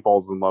do, and she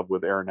falls in love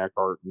with Aaron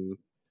Eckhart, and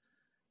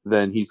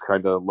then he's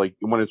kind of like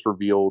when it's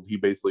revealed, he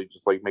basically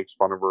just like makes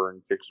fun of her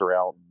and kicks her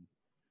out and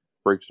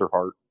breaks her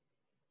heart.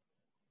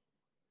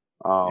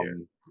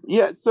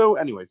 Yeah. So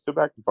anyway, so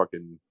back to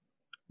fucking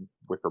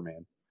Wicker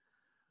Man.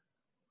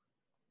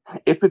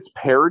 If it's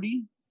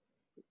parody,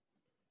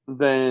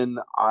 then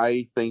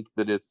I think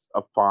that it's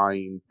a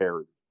fine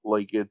parody.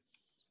 Like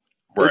it's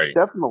Right.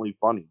 definitely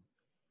funny.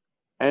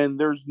 And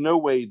there's no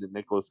way that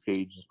Nicolas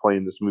Cage is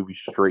playing this movie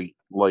straight,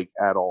 like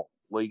at all.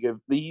 Like if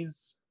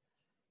he's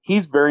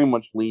very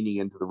much leaning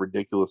into the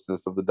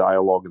ridiculousness of the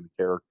dialogue and the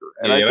character.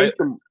 And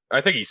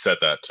I think he said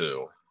that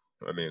too.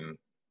 I mean,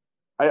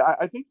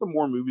 I think the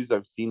more movies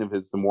I've seen of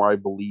his, the more I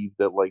believe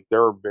that like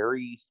there are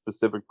very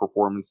specific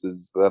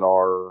performances that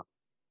are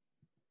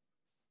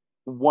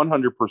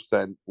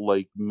 100%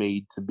 like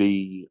made to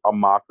be a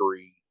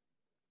mockery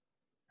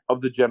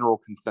of the general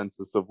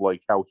consensus of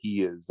like how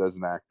he is as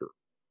an actor.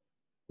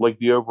 Like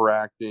the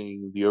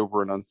overacting, the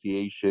over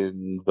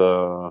enunciation,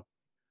 the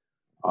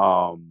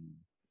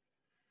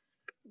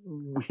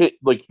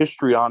like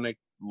histrionic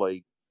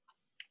like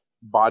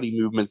body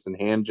movements and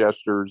hand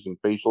gestures and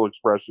facial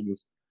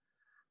expressions.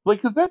 Like,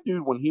 because that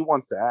dude, when he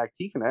wants to act,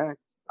 he can act.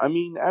 I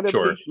mean,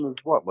 adaptation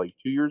is what, like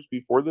 2 years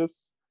before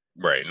this?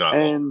 right, not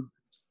And long.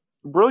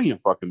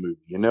 brilliant fucking movie,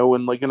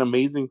 and like an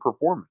amazing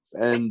performance.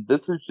 And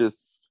this is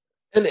just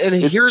And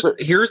here's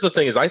the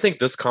thing is I think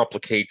this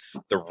complicates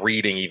the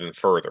reading even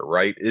further,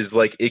 right? Is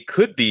like it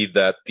could be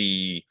that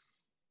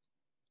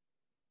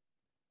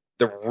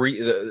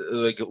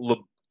like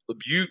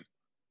LaBute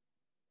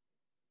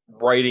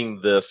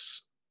writing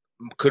this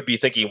could be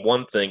thinking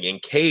one thing,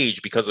 and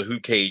Cage, because of who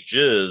Cage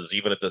is,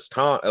 even at this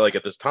time, like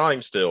at this time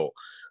still,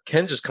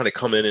 can just kind of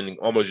come in and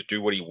almost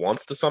do what he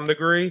wants to some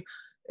degree.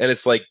 And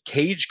it's like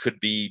Cage could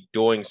be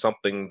doing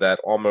something that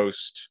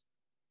almost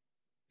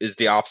is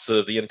the opposite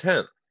of the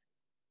intent.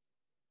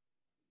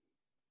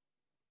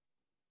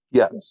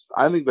 Yes,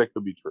 I think that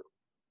could be true.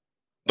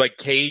 Like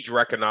Cage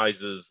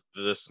recognizes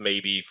this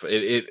maybe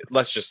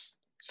let's just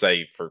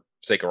say for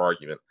sake of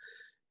argument,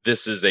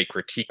 this is a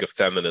critique of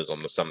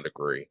feminism to some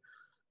degree.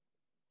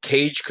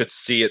 Cage could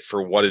see it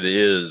for what it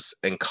is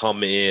and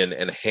come in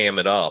and ham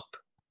it up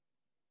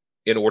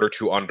in order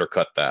to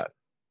undercut that.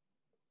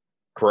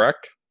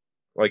 Correct?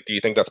 Like, do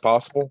you think that's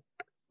possible?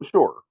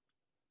 Sure.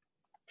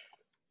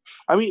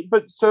 I mean,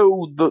 but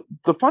so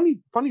the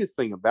funniest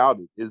thing about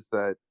it is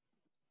that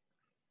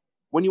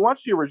when you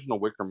watch the original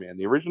Wicker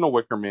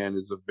Man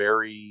is a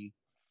very,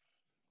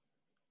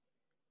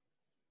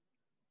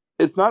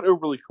 it's not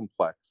overly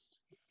complex,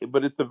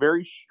 but it's a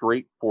very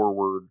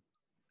straightforward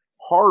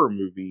horror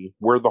movie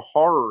where the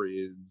horror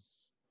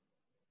is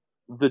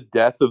the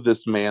death of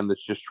this man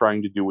that's just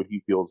trying to do what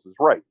he feels is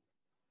right.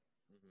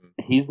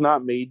 He's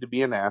not made to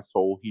be an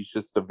asshole. He's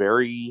just a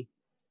very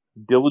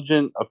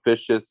diligent,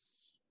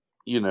 officious,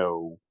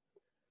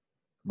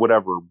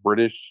 whatever,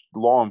 British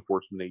law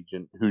enforcement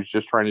agent who's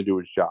just trying to do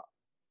his job.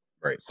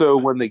 Right. So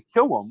when they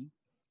kill him,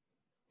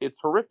 it's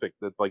horrific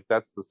that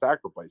that's the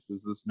sacrifice.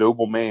 Is this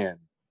noble man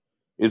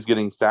is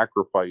getting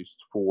sacrificed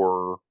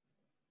for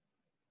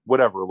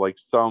whatever, like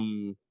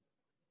some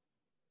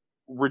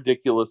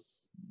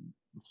ridiculous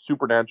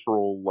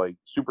supernatural, like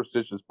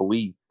superstitious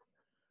belief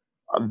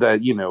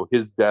that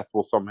his death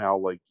will somehow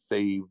like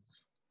save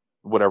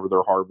whatever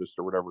their harvest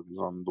or whatever is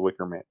on the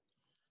Wicker Man.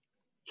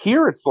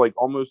 Here it's like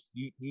almost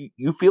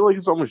you feel like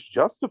it's almost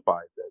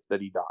justified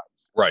that he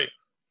dies. Right.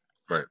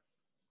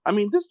 I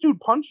mean, this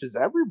dude punches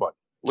everybody.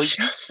 Like,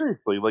 yes.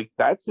 Seriously, like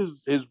that's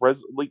his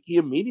like he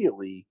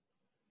immediately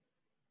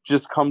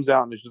just comes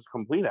out and is just a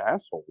complete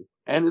asshole.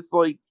 And it's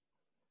like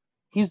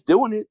he's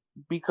doing it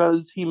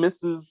because he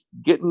misses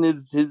getting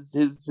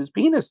his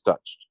penis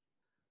touched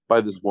by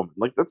this woman.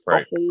 Like that's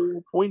the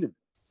whole point of it.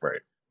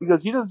 Right.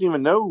 Because he doesn't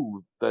even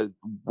know that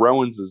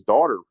Rowan's his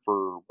daughter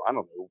for, I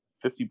don't know,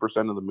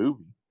 50% of the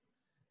movie.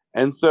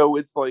 And so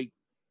it's like,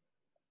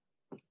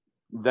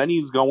 then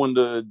he's going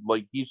to,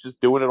 like, he's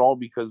just doing it all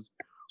because,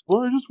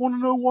 well, I just want to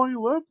know why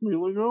you left me.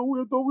 Like, oh,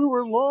 I thought we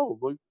were in love.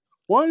 Like,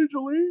 why did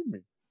you leave me?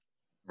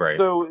 Right.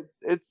 So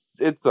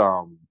it's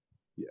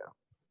yeah.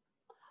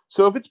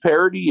 So if it's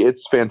parody,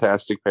 it's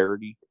fantastic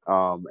parody.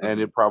 And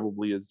it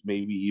probably is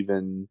maybe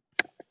even,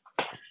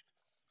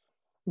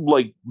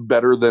 like,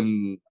 better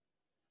than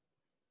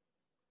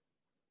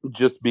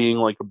just being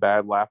like a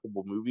bad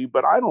laughable movie,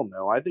 but I don't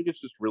know. I think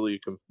it's just really a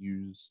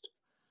confused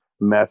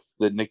mess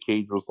that Nick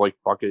Cage was like,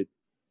 fuck it,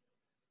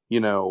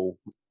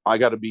 I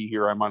got to be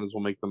here, I might as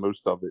well make the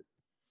most of it,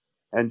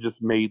 and just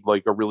made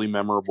like a really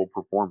memorable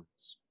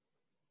performance.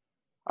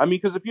 I mean,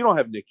 because if you don't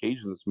have Nick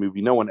Cage in this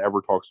movie, no one ever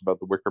talks about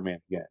the Wicker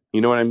Man again.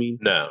 You know what I mean?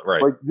 No,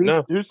 right. Like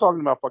who's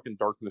talking about fucking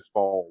Darkness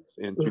Falls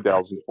in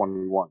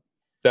 2021?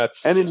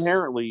 That's and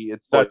inherently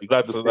it's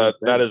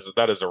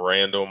that is a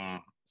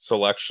random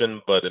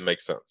selection, but it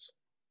makes sense.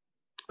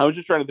 I was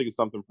just trying to think of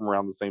something from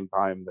around the same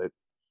time that,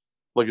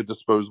 like, a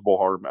disposable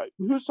horror movie.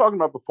 Who's talking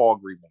about the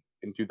Fog remake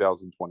in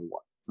 2021?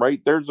 Right?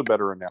 There's a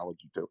better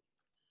analogy to it.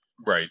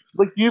 Right.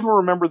 Like, do you even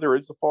remember there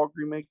is a Fog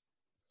remake?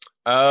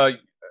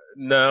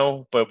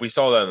 No, but we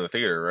saw that in the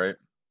theater, right?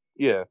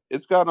 Yeah,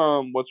 it's got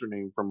what's her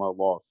name from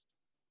Lost?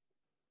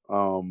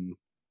 Oh,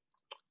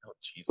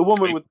 Jesus. The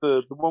woman with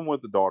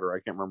the daughter. I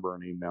can't remember her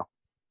name now.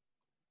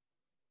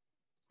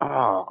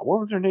 What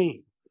was her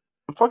name?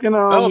 Fucking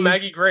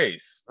Maggie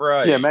Grace,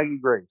 right? Yeah, Maggie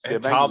Grace.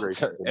 And Maggie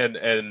Grace.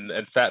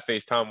 And fat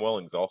face Tom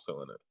Welling's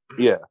also in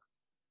it. Yeah.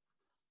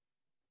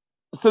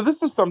 So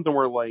this is something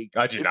where, like,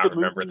 I do not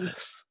remember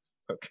this.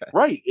 Okay.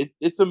 Right.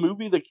 It's a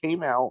movie that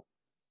came out.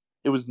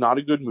 It was not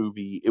a good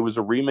movie. It was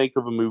a remake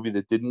of a movie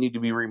that didn't need to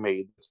be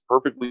remade. It's a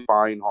perfectly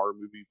fine horror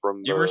movie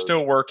from You were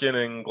still working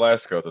in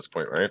Glasgow at this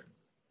point, right?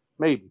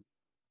 Maybe.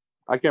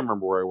 I can't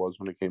remember where I was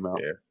when it came out.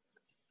 Yeah.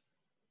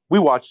 We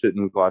watched it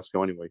in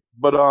Glasgow anyway.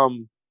 But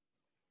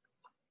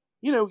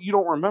you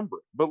don't remember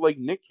it. But like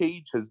Nick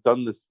Cage has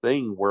done this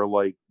thing where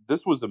like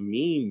this was a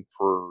meme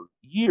for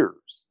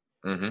years.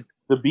 Mm-hmm.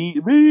 The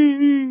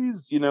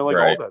bees, like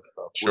right. all that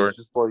stuff. Sure. It's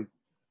just like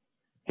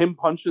him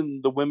punching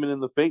the women in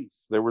the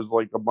face. There was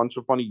like a bunch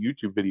of funny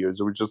YouTube videos.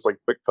 It was just like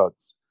quick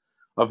cuts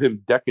of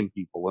him decking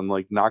people and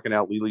like knocking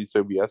out Leelee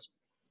Sobieski.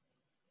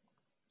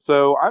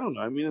 So I don't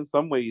know. I mean, in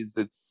some ways,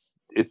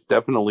 it's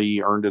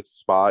definitely earned its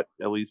spot,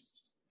 at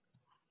least,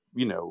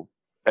 in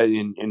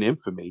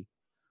infamy.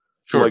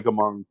 Sure. Like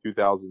among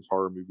 2000s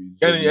horror movies.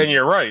 And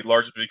you're right,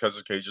 largely because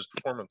of Cage's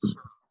performance.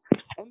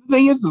 And the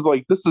thing is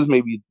like, this is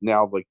maybe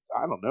now, like,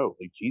 I don't know,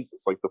 like,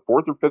 Jesus, like the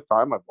fourth or fifth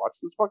time I've watched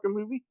this fucking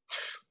movie.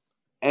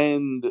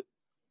 And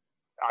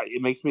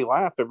it makes me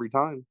laugh every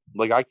time.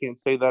 Like, I can't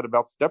say that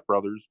about Step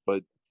Brothers,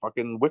 but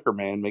fucking Wicker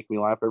Man make me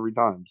laugh every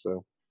time.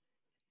 So,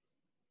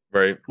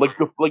 right, like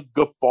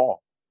guffaw.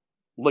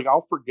 Like,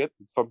 I'll forget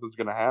that something's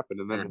gonna happen,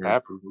 and then it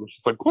happens. And it's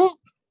just like, whoop.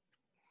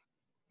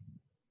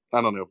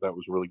 I don't know if that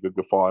was a really good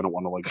guffaw. I don't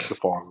want to like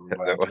guffaw.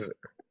 That was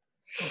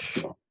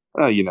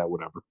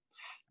whatever.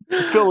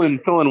 Fill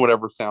in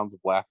whatever sounds of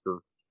laughter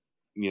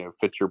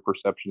fits your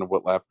perception of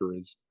what laughter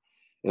is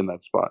in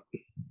that spot.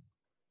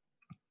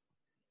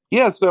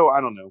 Yeah, so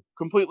I don't know.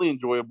 Completely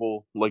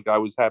enjoyable. Like, I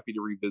was happy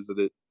to revisit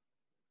it.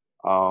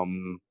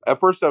 At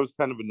first I was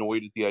kind of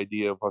annoyed at the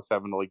idea of us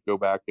having to like go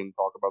back and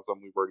talk about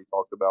something we've already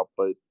talked about,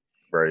 but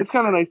Right. it's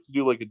kind of nice to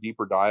do like a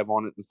deeper dive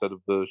on it instead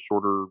of the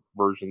shorter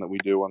version that we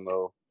do on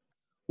the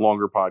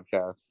longer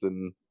podcast.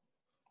 And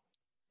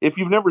if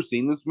you've never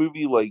seen this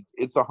movie, like,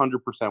 it's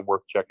 100%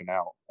 worth checking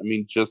out. I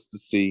mean, just to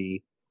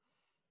see,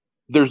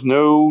 there's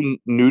no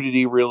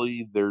nudity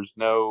really. There's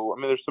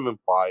some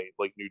implied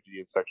like nudity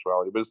and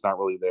sexuality, but it's not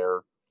really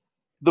there.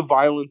 The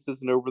violence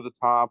isn't over the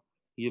top.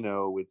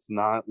 It's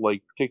not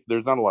like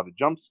there's not a lot of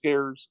jump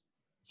scares.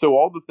 So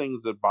all the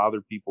things that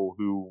bother people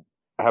who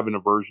have an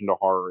aversion to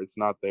horror, it's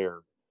not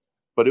there.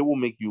 But it will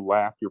make you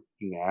laugh your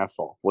fucking ass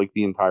off like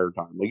the entire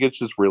time. Like,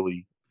 it's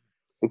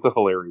a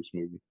hilarious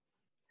movie.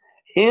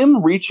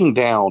 Him reaching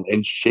down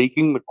and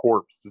shaking the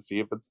corpse to see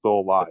if it's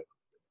still alive.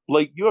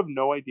 Like, you have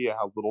no idea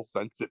how little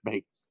sense it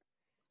makes.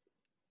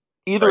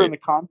 Either Right. in the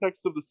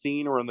context of the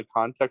scene or in the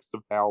context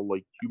of how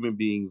like human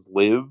beings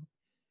live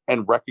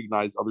and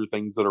recognize other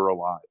things that are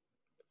alive.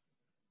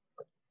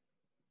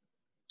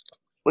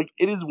 Like,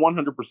 it is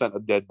 100% a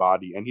dead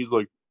body, and he's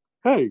like,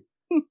 "Hey,"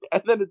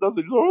 and then it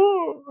doesn't.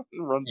 Oh,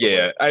 and runs away.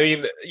 Yeah, I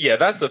mean, yeah,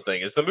 that's the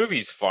thing, is the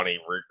movie's funny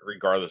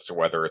regardless of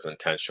whether it's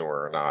intentional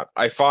or not.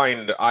 I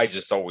find I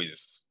just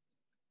always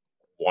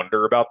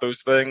wonder about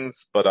those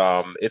things, but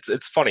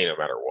it's funny no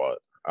matter what.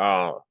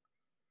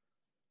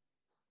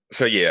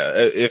 So yeah,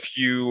 if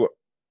you,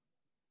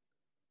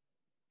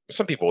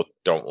 some people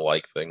don't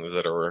like things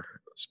that are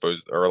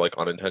supposed or like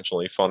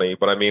unintentionally funny,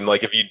 but I mean,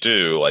 like, if you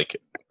do, like,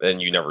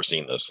 and you never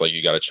seen this, like,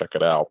 you got to check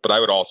it out. But I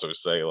would also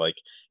say, like,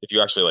 if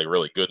you actually like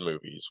really good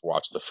movies,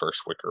 watch the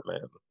first Wicker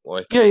Man.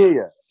 Like,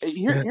 Yeah.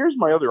 Here's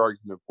my other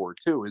argument for it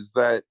too: is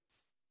that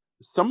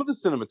some of the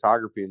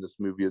cinematography in this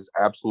movie is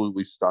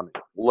absolutely stunning.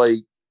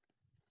 Like,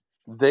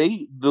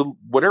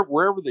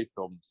 wherever they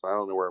filmed this, I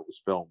don't know where it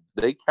was filmed.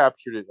 They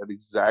captured it at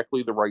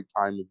exactly the right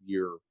time of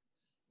year,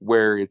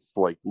 where it's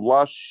like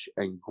lush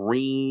and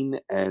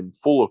green and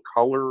full of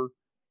color,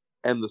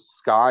 and the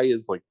sky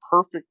is like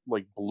perfect,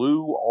 like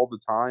blue all the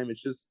time.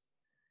 It's just,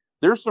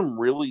 there's some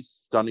really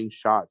stunning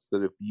shots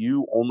that if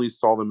you only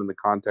saw them in the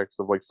context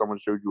of like someone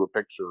showed you a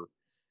picture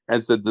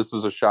and said this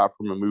is a shot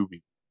from a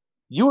movie,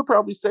 you would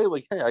probably say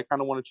like, hey, I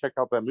kind of want to check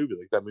out that movie.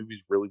 Like, that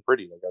movie's really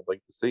pretty. Like, I'd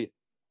like to see it.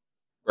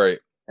 right.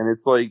 And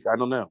it's like, I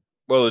don't know.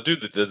 Well, the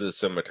dude that did the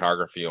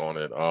cinematography on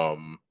it,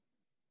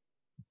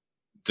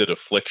 did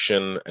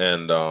Affliction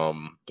and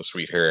The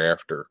Sweet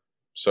Hereafter.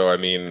 So I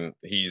mean,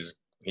 he's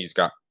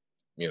got,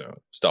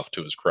 stuff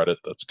to his credit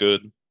that's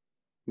good.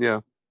 Yeah.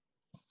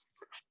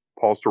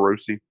 Paul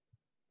Starosi.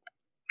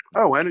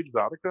 Oh, and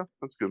Exotica.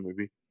 That's a good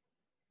movie.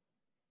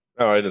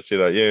 Oh, I didn't see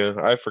that. Yeah,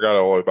 I forgot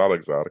all about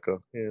Exotica.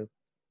 Yeah.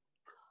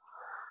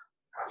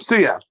 So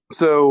yeah,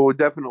 so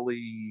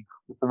definitely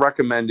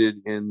recommended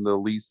in the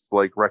least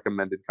like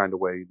recommended kind of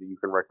way that you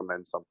can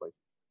recommend something.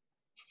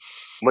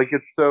 Like,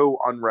 it's so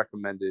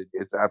unrecommended,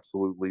 it's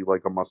absolutely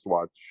like a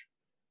must-watch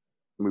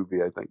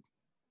movie, I think.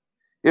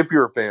 If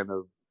you're a fan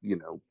of,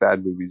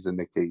 bad movies and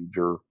Nick Cage,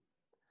 or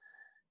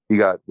you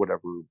got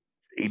whatever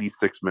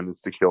 86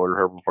 minutes to kill or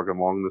however fucking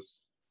long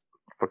this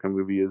fucking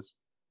movie is.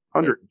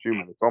 102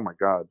 minutes. Oh my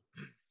god.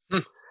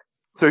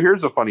 So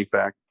here's a funny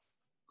fact.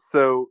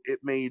 So it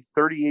made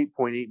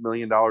 $38.8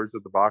 million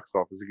at the box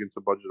office against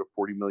a budget of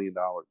 $40 million.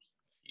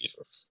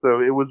 Jesus.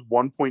 So it was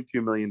 $1.2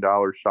 million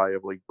shy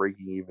of like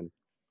breaking even.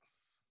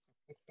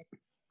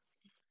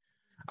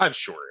 I'm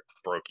sure it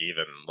broke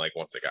even like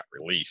once it got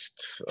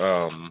released.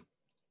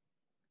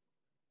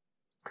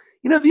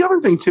 The other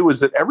thing too is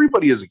that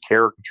everybody is a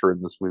caricature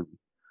in this movie,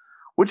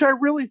 which I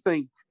really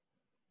think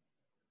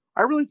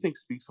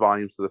speaks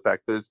volumes to the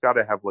fact that it's got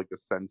to have like a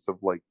sense of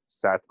like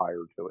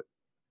satire to it.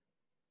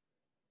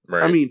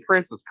 Right. I mean,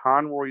 Frances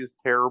Conroy is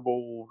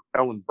terrible.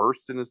 Ellen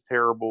Burstyn is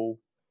terrible.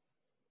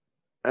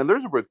 And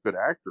those are both good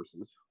actors.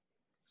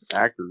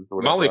 Or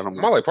whatever.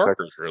 Molly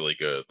Parker's really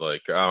good.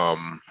 Like, I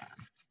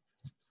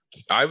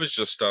was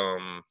just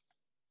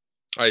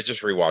I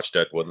just rewatched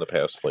Deadwood in the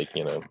past, like,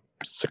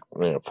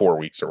 4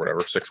 weeks or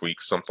whatever, 6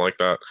 weeks, something like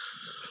that.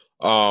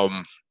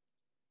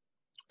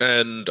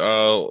 And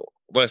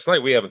last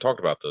night, we haven't talked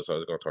about this. I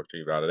was going to talk to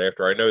you about it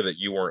after. I know that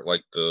you weren't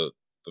like the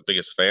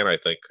biggest fan, I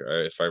think,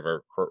 if I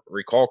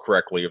recall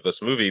correctly, of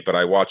this movie, but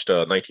I watched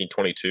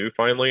 1922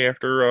 finally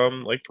after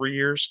like 3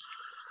 years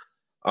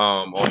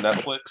on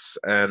Netflix,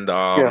 and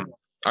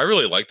I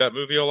really liked that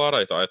movie a lot.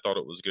 I thought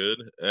it was good,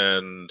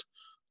 and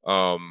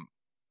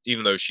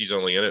even though she's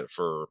only in it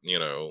for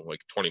like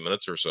 20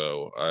 minutes or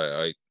so,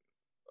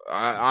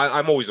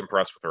 I'm always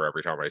impressed with her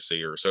every time I see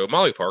her. So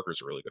Molly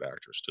Parker's a really good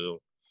actress too.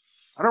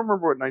 I don't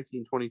remember what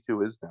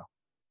 1922 is now.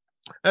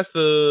 That's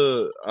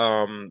the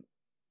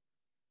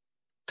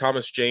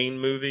Thomas Jane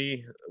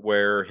movie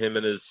where him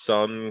and his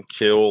son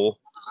kill.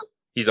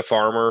 He's a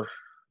farmer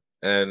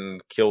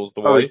and kills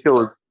the wife. They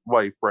kill his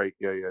wife, right?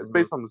 Yeah. It's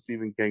based on the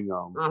Stephen King.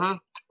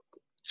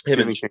 Him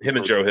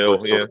and Joe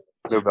Hill, yeah.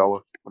 Novella,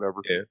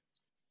 whatever. Yeah.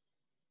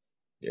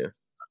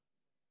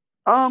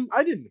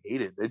 I didn't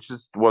hate it. It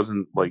just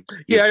wasn't like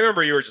Yeah, I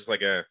remember you were just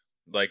like,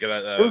 like It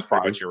was that's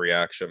pretty fine. much your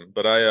reaction.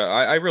 But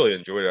I really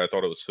enjoyed it. I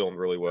thought it was filmed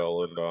really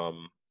well, and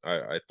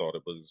I thought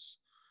it was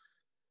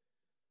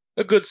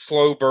a good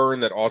slow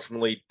burn that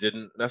ultimately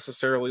didn't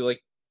necessarily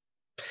like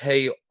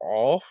pay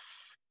off.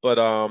 But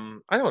I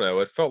don't know.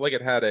 It felt like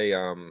it had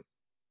a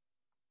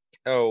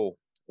oh,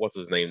 what's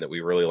his name that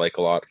we really like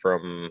a lot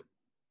from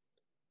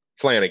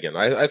Flanagan.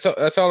 I felt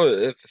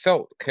it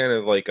felt kind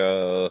of like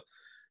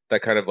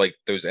that kind of like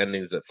those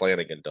endings that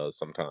Flanagan does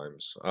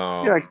sometimes.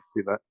 Yeah, I can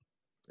see that.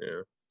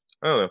 Yeah,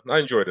 I don't know. I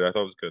enjoyed it. I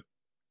thought it was good.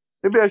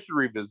 Maybe I should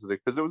revisit it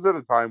because it was at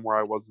a time where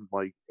I wasn't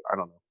like, I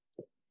don't know.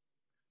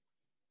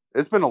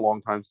 It's been a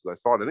long time since I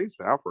saw it. I think it's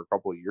been out for a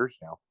couple of years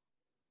now,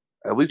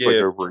 at least like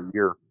Yeah. over a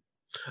year.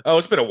 Oh,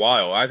 it's been a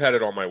while. I've had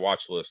it on my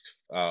watch list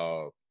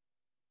for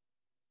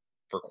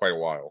quite a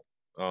while.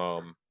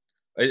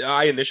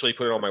 I initially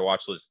put it on my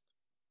watch list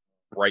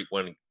right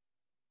when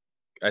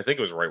I think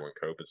it was right when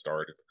COVID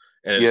started,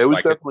 and it's Yeah, it just was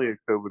I could, definitely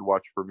a COVID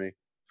watch for me.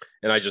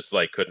 and I just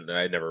like couldn't.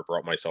 I never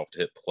brought myself to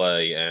hit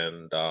play,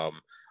 and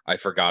I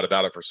forgot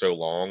about it for so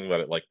long that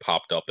it like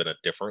popped up in a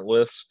different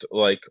list,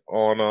 like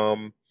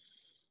on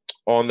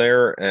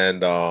there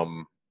and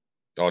on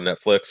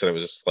Netflix, and it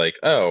was just like,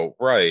 oh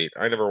right,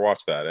 I never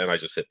watched that, and I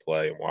just hit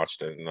play and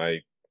watched it, and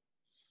I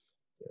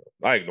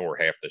ignore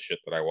half the shit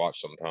that I watch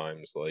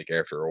sometimes. Like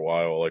after a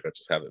while, like I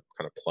just have it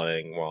kind of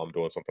playing while I'm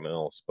doing something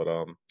else. But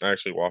I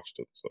actually watched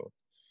it, so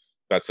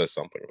that says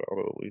something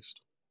about it at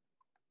least.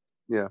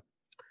 Yeah,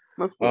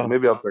 that's cool.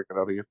 Maybe I'll check it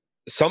out again.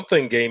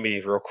 Something gave me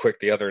real quick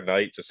the other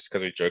night, just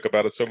because we joke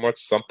about it so much.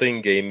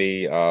 Something gave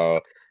me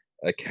a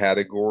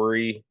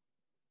category.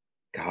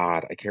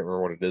 God, I can't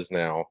remember what it is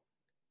now.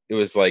 It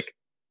was like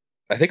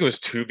I think it was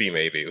Tubi.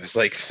 Maybe it was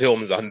like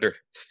films under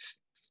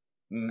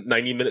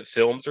 90-minute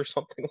films or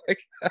something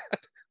like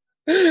that.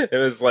 It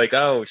was like,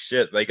 oh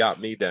shit, they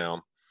got me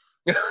down.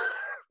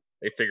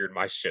 They figured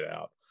my shit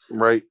out.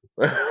 Right.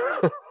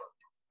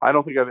 I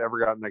don't think I've ever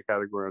gotten that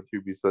category on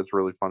Tubi, so that's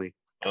really funny.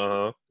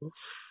 Yeah,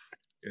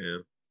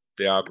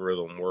 the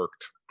algorithm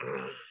worked.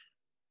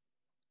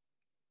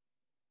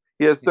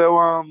 Yeah,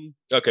 so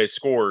Okay,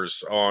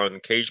 scores on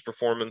Cage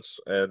performance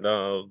and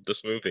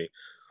this movie.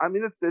 I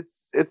mean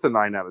it's a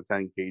 9 out of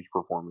 10 Cage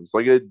performance.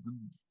 Like it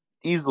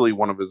easily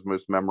one of his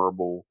most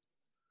memorable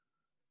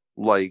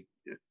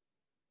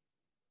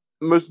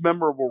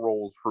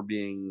roles for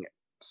being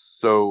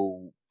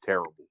so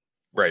terrible.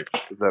 Right.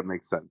 If that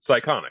makes sense. It's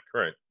iconic,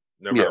 right?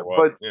 No matter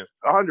what. But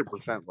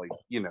 100%, like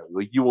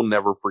you will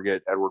never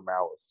forget Edward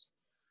Malice.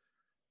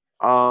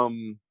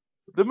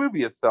 The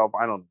movie itself,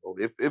 I don't know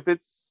if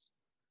it's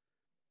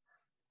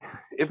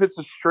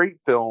a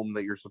straight film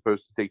that you're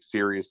supposed to take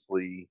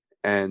seriously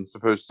and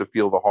supposed to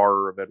feel the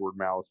horror of Edward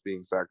Malice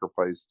being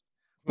sacrificed.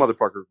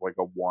 Motherfucker's like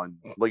a 1.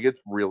 Like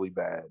it's really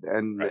bad,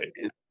 and right.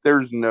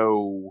 there's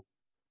no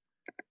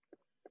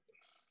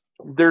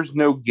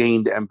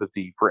gained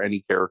empathy for any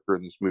character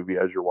in this movie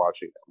as you're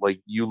watching it. Like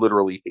you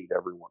literally hate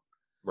everyone.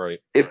 Right.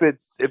 If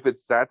it's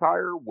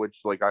satire, which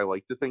like I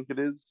like to think it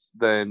is,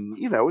 then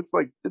it's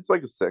like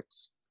a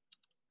 6.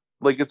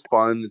 Like it's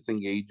fun, it's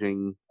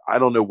engaging. I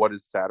don't know what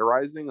it's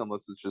satirizing,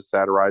 unless it's just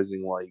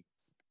satirizing like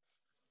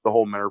the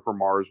whole Men Are From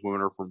Mars,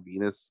 Women Are From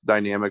Venus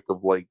dynamic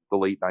of like the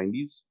late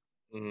 90s.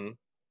 Mm-hmm.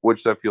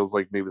 Which that feels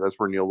like maybe that's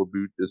where Neil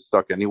LaBute is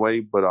stuck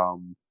anyway. But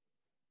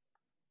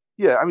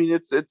yeah, I mean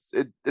it's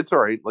all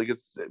right. Like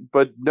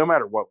but no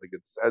matter what, like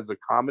it's as a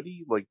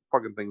comedy, like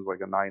fucking things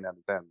like a 9 out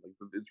of 10. Like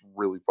it's a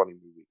really funny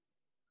movie.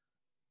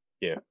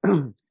 Yeah.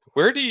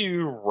 Where do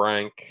you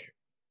rank?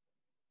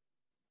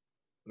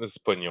 This is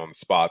putting you on the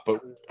spot, but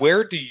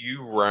where do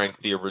you rank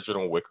the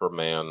original Wicker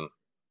Man,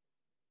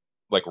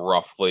 like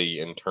roughly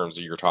in terms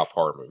of your top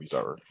horror movies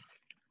ever?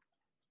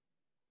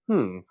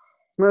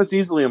 That's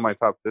easily in my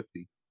top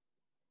 50.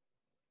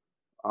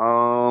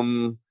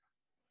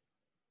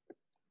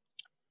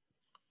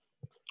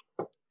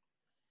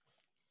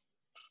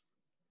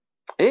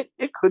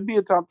 It could be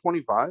a top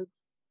 25.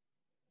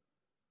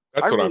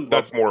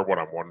 That's more what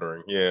I'm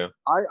wondering. Yeah.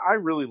 I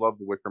really love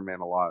The Wicker Man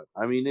a lot.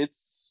 I mean,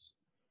 it's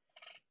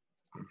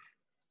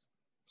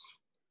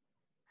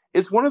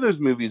one of those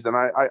movies, and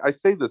I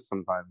say this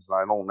sometimes, and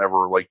I don't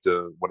ever like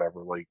to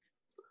whatever, like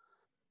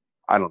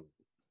I don't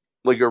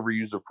like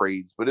overuse a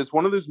phrase, but it's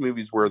one of those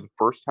movies where the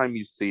first time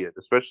you see it,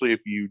 especially if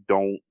you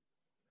don't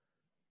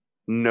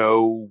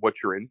know what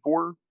you're in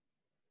for,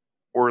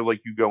 or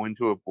like you go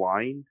into it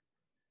blind,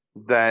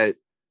 that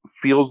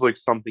feels like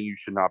something you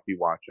should not be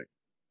watching.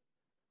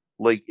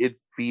 Like it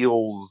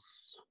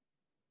feels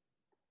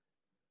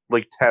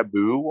like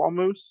taboo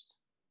almost.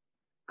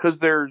 Because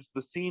there's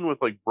the scene with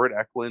like Britt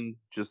Eklund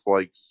just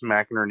like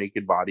smacking her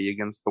naked body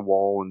against the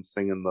wall and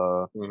singing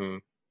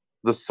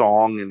the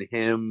song, and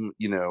him,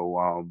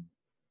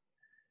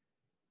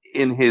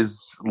 in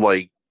his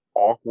like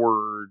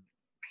awkward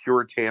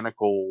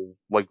puritanical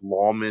like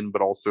lawman,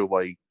 but also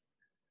like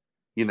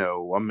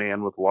a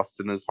man with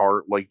lust in his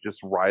heart, like just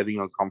writhing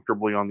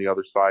uncomfortably on the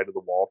other side of the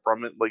wall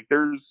from it. Like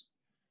there's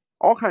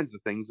all kinds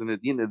of things. And it,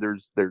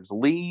 there's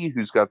Lee,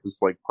 who's got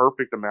this like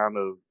perfect amount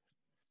of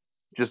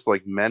just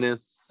like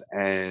menace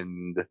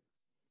and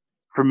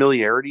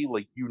familiarity.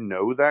 Like,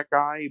 that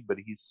guy, but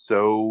he's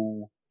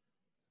so,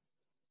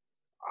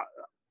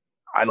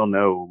 I don't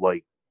know,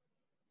 like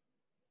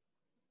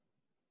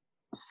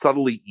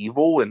subtly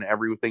evil in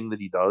everything that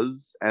he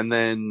does. And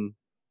then,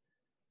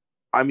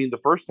 I mean, the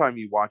first time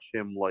you watch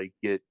him like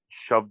get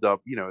shoved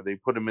up, they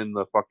put him in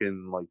the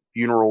fucking like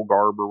funeral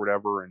garb or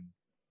whatever and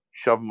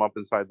shove him up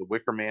inside the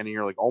Wicker Man, and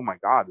you're like, oh my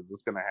god, is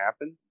this gonna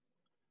happen?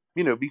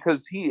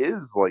 Because he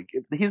is like,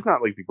 he's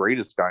not like the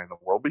greatest guy in the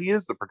world, but he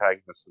is the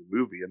protagonist of the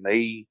movie, and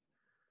they,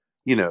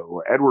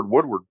 Edward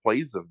Woodward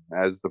plays him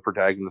as the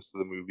protagonist of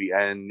the movie,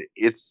 and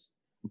it's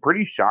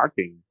pretty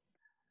shocking,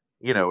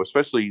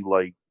 especially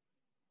like,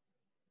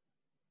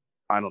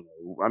 I don't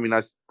know. I mean,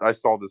 I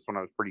saw this when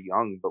I was pretty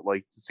young, but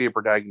like to see a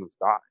protagonist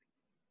die,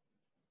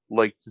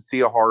 like to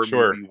see a horror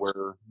Sure. movie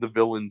where the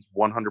villains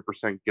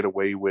 100% get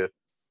away with,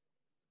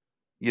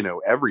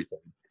 everything,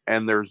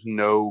 and there's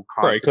no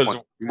Right, because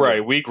consequence.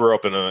 Right, we grew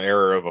up in an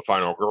era of a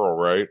final girl,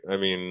 right? I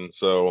mean,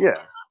 so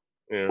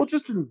yeah. Well,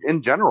 just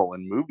in general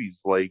in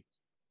movies, like,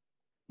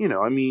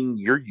 I mean,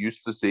 you're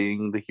used to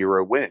seeing the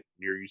hero win.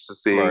 You're used to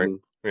seeing,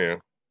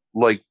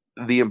 like,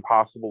 the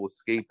impossible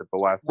escape at the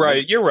last right.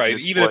 minute. You're right.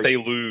 Even if they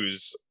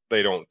lose,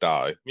 they don't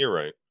die. You're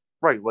right.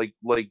 Right,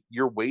 like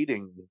you're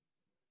waiting,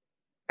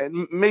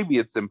 and maybe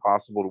it's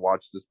impossible to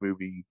watch this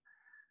movie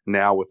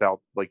now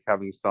without like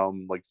having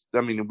some like.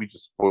 I mean, we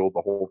just spoiled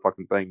the whole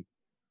fucking thing,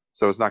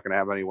 so it's not going to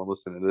have anyone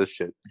listening to this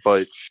shit.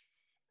 But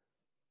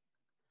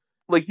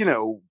like,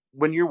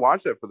 when you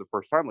watch that for the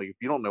first time, like if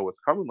you don't know what's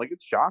coming, like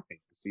it's shocking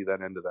to see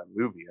that end of that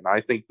movie, and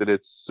I think that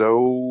it's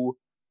so.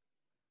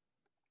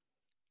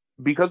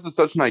 Because it's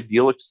such an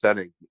idyllic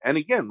setting. And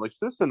again, like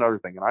this is another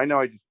thing. And I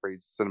know I just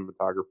praised the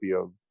cinematography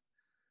of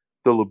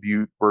the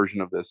LaBute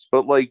version of this,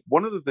 but like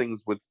one of the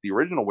things with the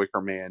original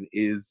Wicker Man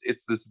is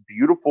it's this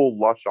beautiful,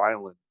 lush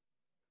island,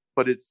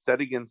 but it's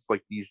set against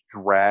like these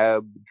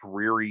drab,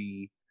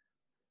 dreary,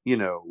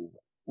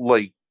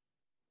 like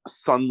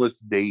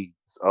sunless days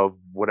of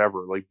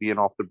whatever, like being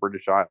off the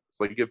British Isles.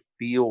 Like it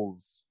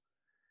feels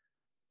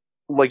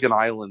like an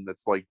island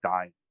that's like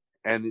dying.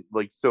 And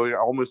so it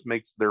almost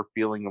makes their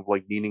feeling of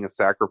like needing a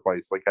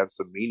sacrifice like have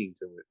some meaning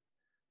to it,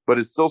 but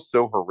it's still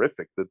so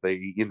horrific that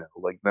they,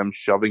 like them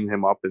shoving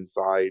him up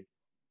inside,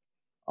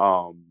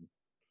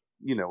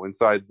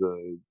 inside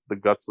the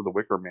guts of the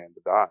Wicker Man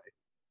to die.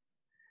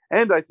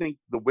 And I think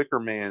the Wicker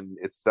Man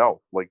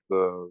itself, like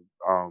the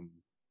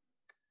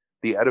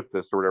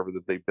edifice or whatever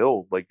that they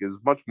build, like is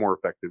much more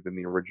effective in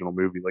the original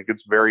movie. Like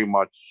it's very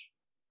much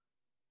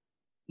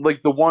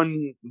like the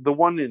one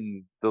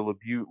in the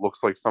LaBute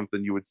looks like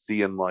something you would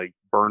see in like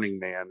Burning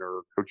Man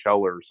or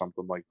Coachella or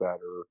something like that,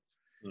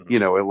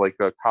 or like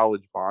a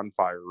college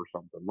bonfire or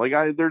something. Like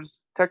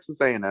there's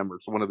Texas A&M or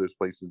one of those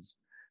places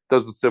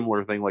does a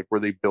similar thing, like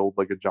where they build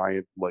like a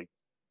giant like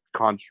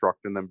construct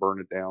and then burn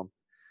it down.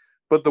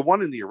 But the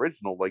one in the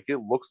original, like it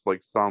looks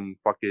like some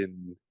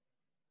fucking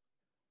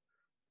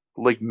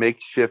like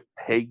makeshift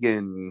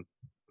pagan,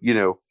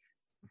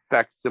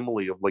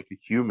 facsimile of like a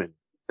human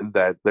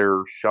that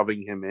they're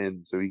shoving him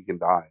in so he can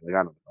die. Like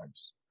I don't know.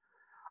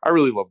 I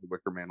really love the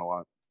Wicker Man a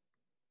lot.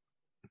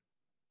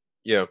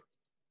 Yeah,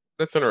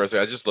 that's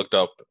interesting. I just looked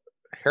up.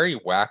 Harry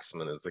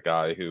Waxman is the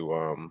guy who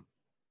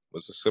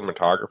was the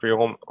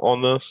cinematography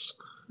on this,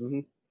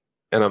 and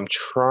I'm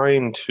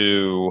trying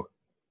to.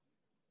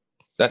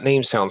 That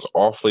name sounds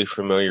awfully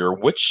familiar.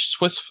 Which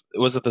Swiss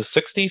was it? The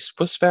 '60s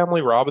Swiss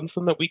Family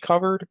Robinson that we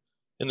covered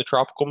in the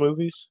tropical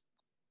movies?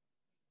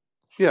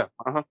 Yeah.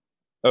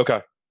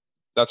 Okay.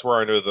 That's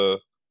where I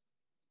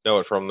know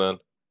it from then.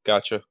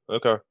 Gotcha.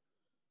 Okay.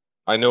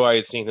 I know I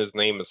had seen his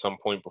name at some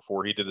point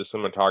before he did the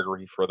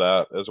cinematography for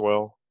that as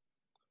well.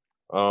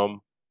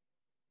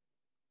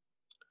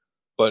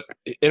 But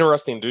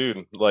interesting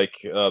dude, like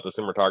the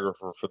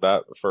cinematographer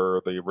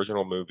for the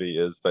original movie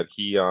is that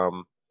he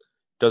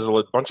does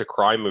a bunch of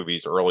crime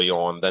movies early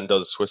on, then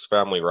does Swiss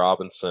Family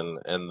Robinson,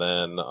 and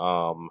then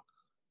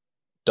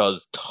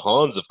does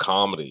tons of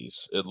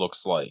comedies, it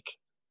looks like.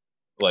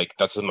 Like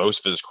that's the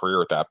most of his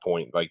career at that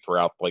point, like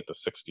throughout like the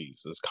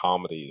 60s is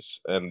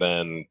comedies, and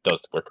then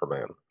does the Wicker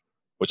Man,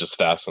 which is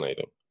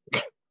fascinating.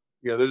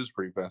 Yeah, that is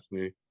pretty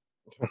fascinating.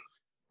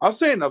 I'll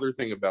say another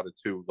thing about it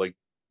too, like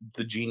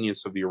the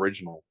genius of the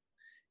original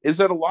is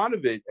that a lot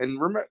of it, and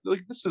remember,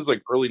 like this is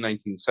like early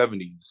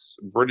 1970s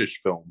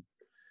British film.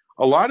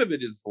 A lot of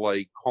it is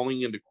like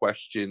calling into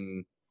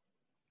question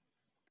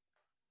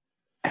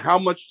how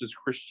much does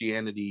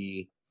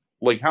Christianity,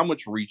 like how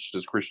much reach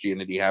does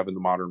Christianity have in the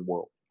modern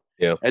world?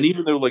 Yeah. And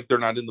even though like they're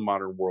not in the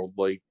modern world,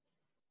 like,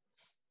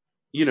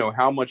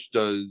 how much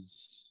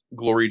does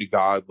glory to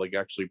God like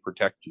actually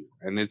protect you?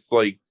 And it's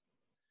like,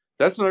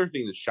 that's another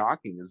thing that's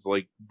shocking is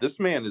like this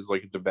man is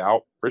like a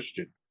devout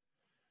Christian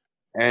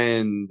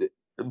and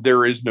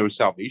there is no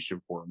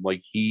salvation for him.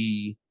 Like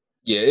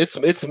it's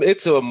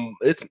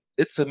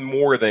a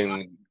more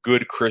than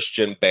good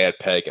Christian, bad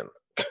pagan.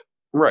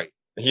 Right.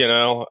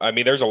 I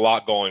mean, there's a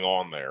lot going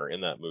on there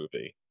in that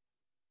movie.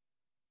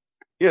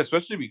 Yeah,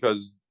 especially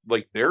because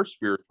like their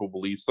spiritual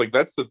beliefs, like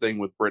that's the thing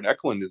with Britt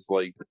Eklund is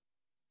like,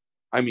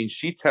 I mean,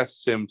 she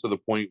tests him to the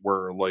point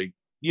where like,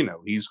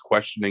 he's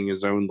questioning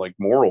his own like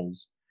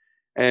morals.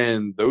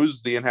 And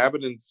the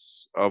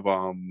inhabitants of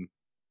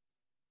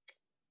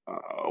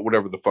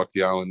whatever the fuck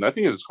the island, I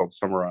think it is called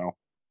Summer Isle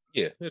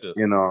Yeah, it is.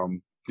 in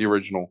the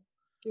original.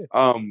 Yeah.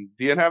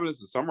 The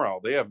inhabitants of Summer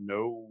Isle, they have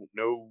no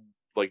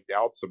like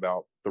doubts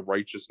about the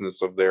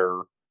righteousness of their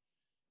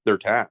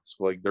task.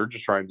 Like they're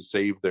just trying to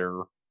save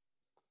their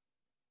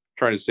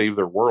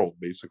world,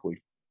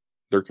 basically,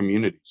 their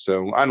community.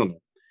 So I don't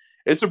know.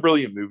 It's a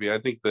brilliant movie. I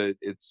think that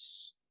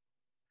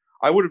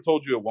I would have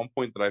told you at one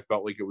point that I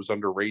felt like it was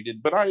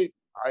underrated, but I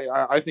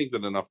think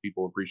that enough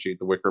people appreciate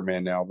The Wicker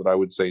Man now that I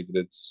would say that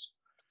it's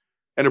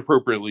an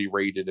appropriately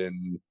rated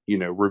and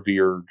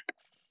revered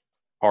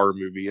horror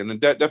movie, and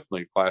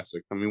definitely a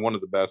classic. I mean, one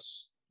of the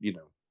best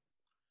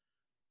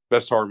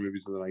horror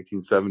movies of the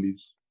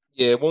 1970s.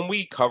 Yeah, when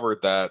we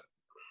covered that,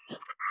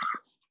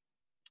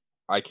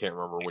 I can't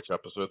remember which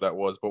episode that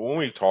was, but when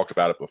we talked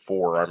about it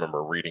before, I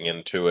remember reading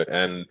into it,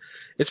 and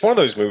it's one of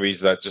those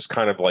movies that just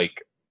kind of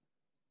like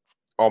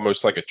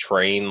almost like a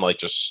train, like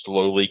just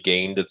slowly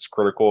gained its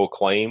critical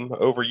acclaim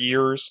over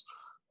years.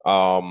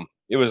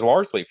 It was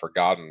largely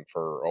forgotten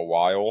for a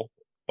while,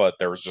 but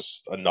there was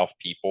just enough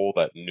people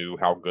that knew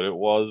how good it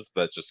was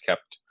that just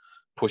kept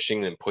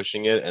pushing and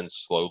pushing it, and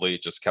slowly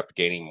it just kept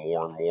gaining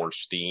more and more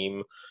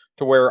steam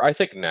to where I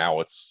think now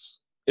it's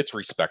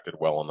respected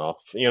well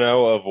enough,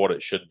 of what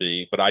it should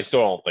be. But I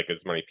still don't think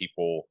as many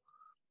people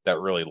that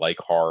really like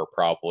horror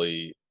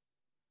probably,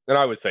 and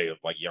I would say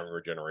like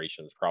younger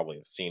generations probably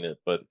have seen it,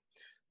 but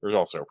there's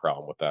also a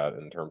problem with that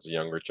in terms of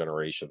younger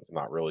generations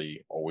not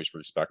really always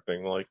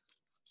respecting like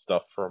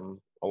stuff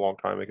from a long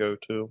time ago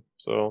too.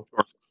 So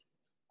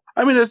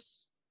I mean,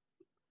 it's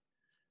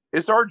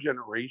our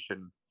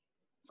generation.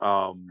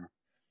 I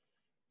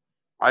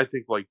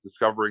think like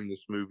discovering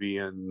this movie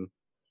and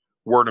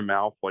word of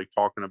mouth, like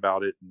talking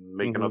about it and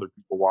making other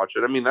people watch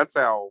it. I mean, that's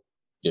how.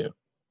 Yeah.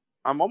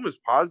 I'm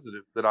almost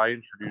positive that I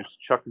introduced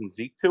Chuck and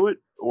Zeke to it,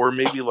 or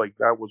maybe like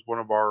that was one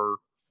of our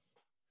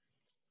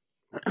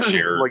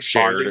like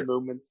bonding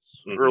moments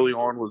early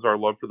on was our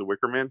love for the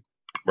Wicker Man.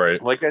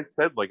 Right. Like I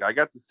said, like I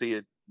got to see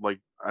it like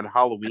at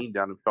Halloween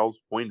down in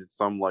Fells Point at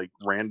some like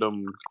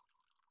random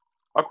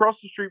across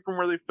the street from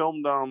where they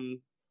filmed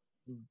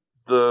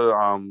the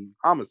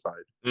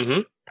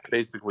Homicide.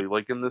 Basically,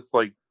 like in this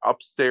like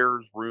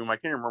upstairs room. I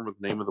can't remember what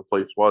the name of the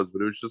place was,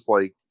 but it was just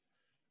like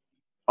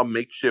a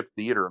makeshift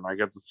theater, and I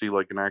got to see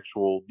like an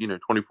actual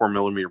 24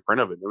 millimeter print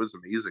of it. It was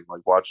amazing,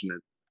 like watching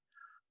it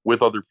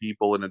with other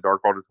people in a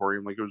dark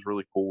auditorium. Like it was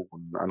really cool.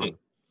 And I don't know.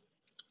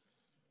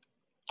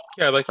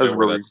 Yeah, I'd like to know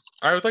where that's.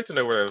 I would like to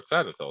know where that's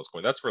at Fells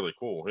Point. That's really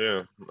cool.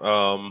 Yeah.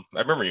 I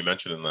remember you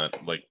mentioning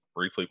that like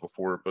briefly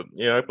before, but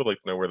yeah, I would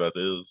like to know where that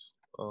is.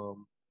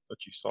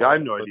 That you saw. Yeah, I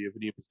have no idea if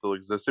it even still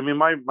exists. I mean,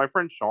 my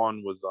friend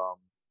Sean was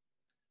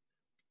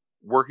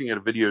working at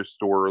a video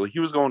store. Like he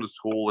was going to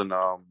school in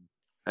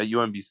at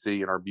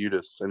UMBC in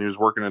Arbutus, and he was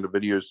working at a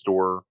video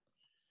store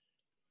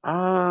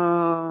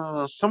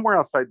somewhere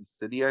outside the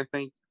city, I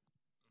think.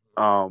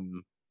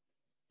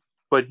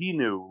 But he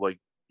knew, like,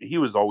 he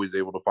was always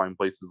able to find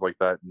places like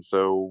that, and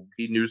so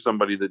he knew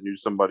somebody that knew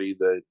somebody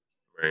that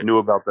knew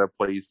about that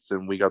place,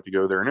 and we got to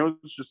go there, and it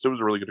was a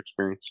really good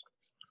experience.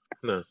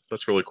 No,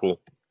 that's really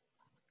cool.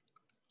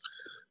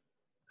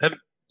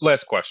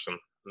 Last question,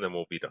 and then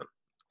we'll be done.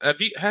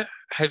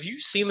 Have you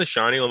seen The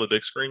Shining on the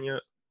big screen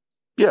yet?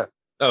 Yeah.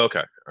 Oh,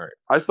 okay. All right.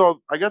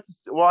 I got to.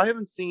 Well, I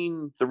haven't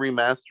seen the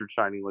remastered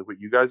Shining, like what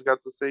you guys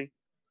got to see.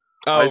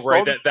 Oh,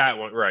 right. That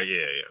one. Right.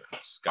 Yeah.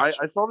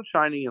 Gotcha. I saw The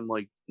Shining in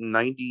like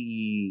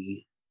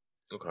 90.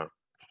 Okay.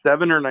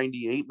 7 or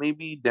 98,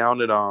 maybe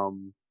down at it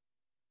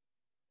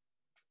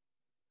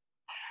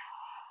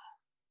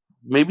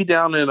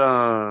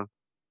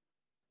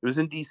was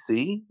in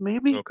DC,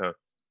 maybe. Okay.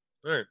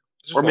 All right.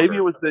 Or maybe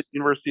it was the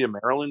University of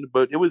Maryland,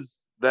 but it was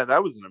that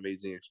was an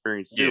amazing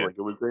experience too. Yeah. Like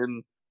it was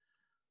in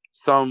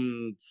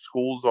some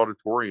school's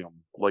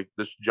auditorium, like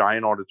this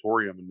giant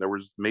auditorium, and there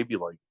was maybe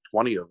like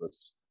 20 of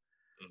us.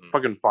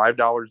 Fucking $5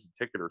 a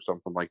ticket or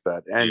something like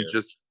that, and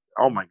just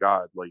oh my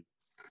god, like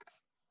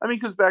I mean,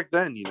 because back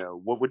then,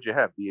 what would you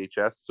have,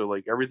 VHS? So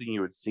like everything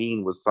you had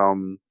seen was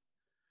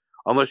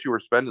unless you were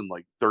spending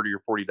like $30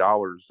 or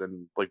 $40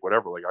 and like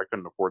whatever, like I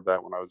couldn't afford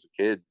that when I was a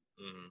kid.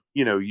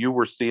 You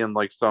were seeing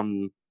like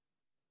some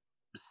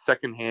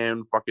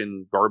secondhand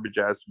fucking garbage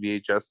ass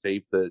VHS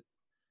tape that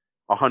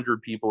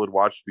 100 people had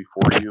watched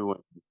before you.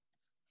 And,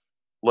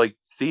 like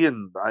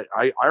seeing,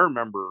 I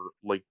remember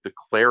like the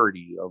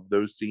clarity of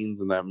those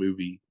scenes in that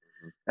movie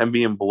and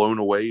being blown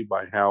away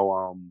by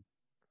how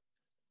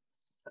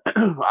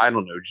I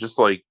don't know, just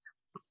like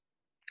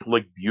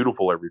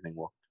beautiful everything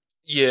looked.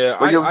 Yeah,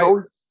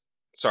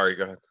 sorry,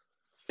 go ahead.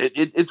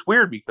 It's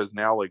weird because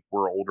now like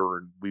we're older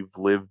and we've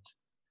lived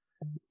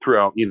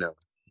throughout,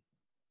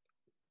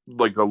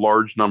 like a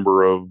large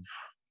number of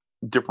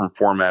different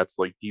formats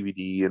like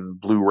DVD and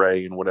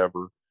Blu-ray and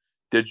whatever,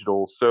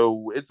 digital.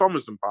 So it's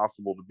almost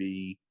impossible to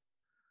be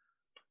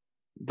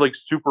like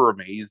super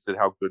amazed at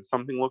how good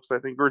something looks. I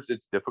think, or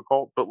it's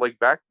difficult. But like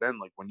back then,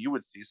 like when you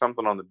would see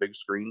something on the big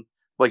screen,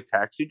 like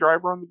Taxi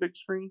Driver on the big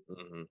screen,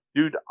 Hmm.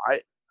 dude,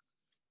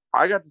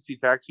 I got to see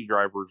Taxi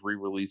Drivers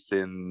re-release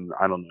in,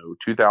 I don't know,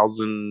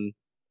 2000.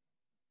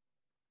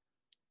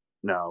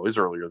 No, it was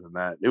earlier than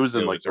that. It was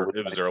in like the late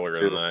It was 90s earlier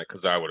than too. that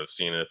because I would have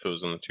seen it if it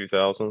was in the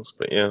 2000s.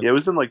 But yeah, Yeah, it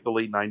was in like the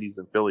late 90s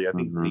in Philly. I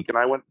think hmm, Zeke and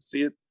I went to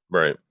see it,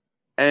 right,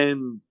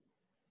 and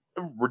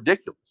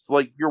ridiculous.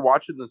 Like you're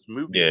watching this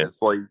movie and yeah,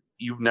 it's like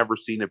you've never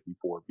seen it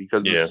before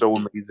because yeah, it's so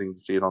amazing to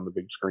see it on the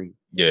big screen.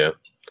 yeah,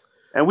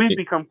 And we've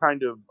become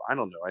kind of, I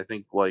don't know, I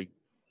think like,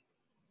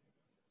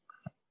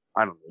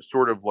 I don't know,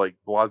 sort of like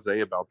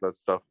blasé about that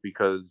stuff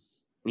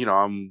because,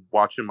 I'm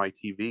watching my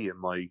TV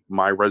and like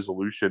my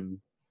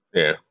resolution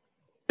yeah.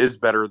 is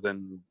better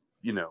than,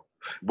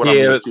 what I'm going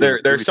Yeah, to see in the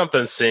there's movie.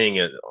 something seeing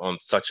it on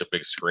such a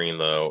big screen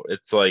though.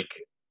 It's like,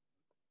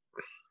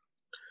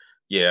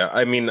 yeah,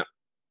 I mean,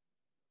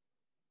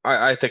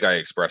 I think I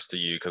expressed to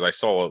you because I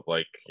saw it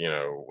like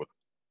with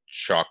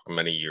Chuck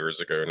many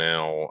years ago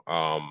now,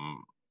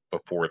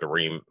 before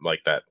the like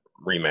that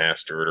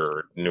remastered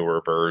or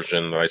newer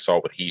version that I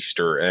saw with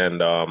Heaster, and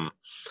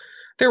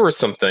there were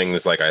some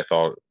things like I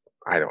thought,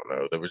 I don't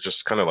know, that was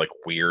just kind of like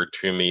weird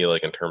to me,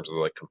 like in terms of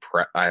like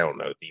I don't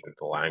know even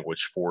the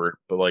language for it,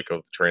 but like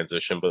of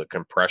transition, but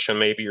compression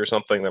maybe or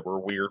something that were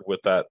weird with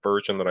that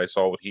version that I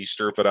saw with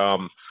Heaster,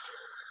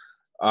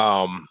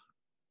 um,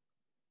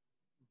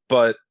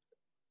 but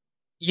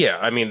yeah,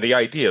 I mean, the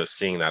idea of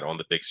seeing that on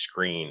the big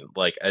screen,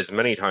 like as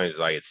many times as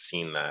I had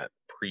seen that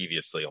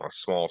previously on a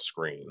small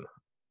screen,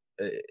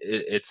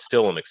 it's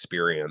still an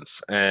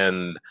experience.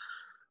 And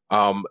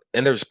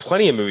there's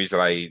plenty of movies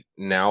that I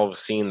now have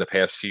seen the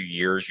past few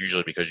years,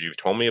 usually because you've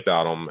told me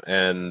about them,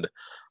 and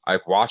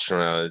I've watched them.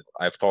 And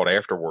I've thought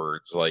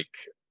afterwards, like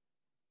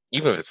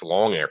even if it's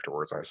long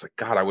afterwards, I was like,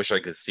 God, I wish I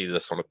could see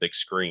this on a big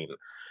screen.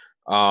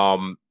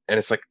 And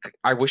it's like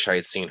I wish I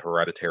had seen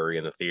Hereditary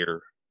in the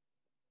theater.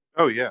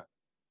 Oh, yeah.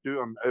 Dude,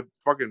 a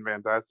fucking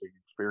fantastic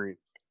experience.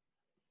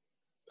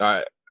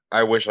 I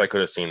I wish I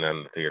could have seen that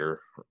in the theater.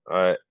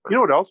 Uh, You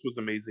know what else was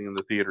amazing in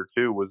the theater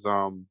too was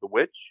The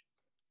Witch.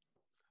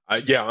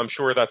 yeah, I'm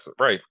sure that's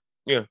right.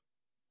 Yeah,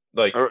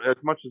 like Or as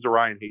much as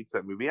Orion hates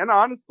that movie, and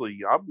honestly,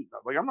 I'm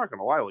not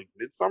gonna lie, like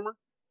Midsummer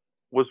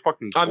was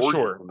fucking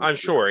gorgeous. I'm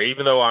sure.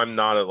 Even though I'm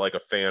not like a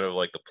fan of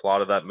like the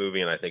plot of that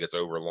movie, and I think it's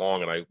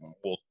overlong, and I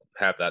will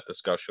have that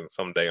discussion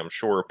someday, I'm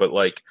sure. But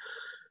like,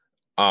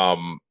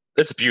 um,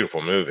 it's a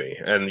beautiful movie,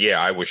 and yeah,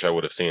 I wish I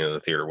would have seen it in the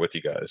theater with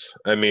you guys.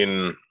 I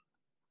mean,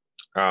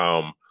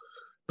 um,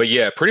 but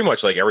yeah, pretty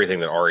much like everything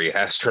that Ari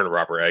Aster and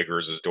Robert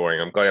Eggers is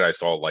doing. I'm glad I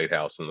saw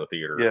Lighthouse in the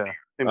theater. Yeah,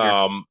 same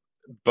here.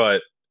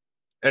 But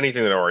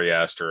anything that Ari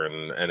Aster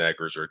and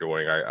Eggers are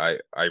doing, I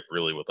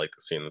really would like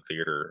to see in the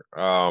theater.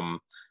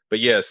 But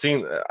yeah,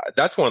 seeing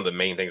that's one of the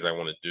main things I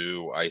want to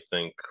do. I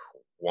think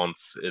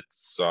once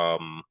it's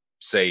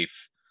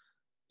safe,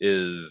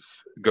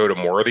 is go to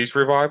more of these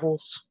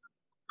revivals.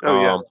 Oh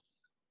yeah, Um,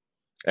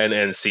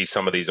 and see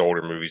some of these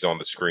older movies on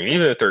the screen,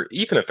 even if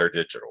they're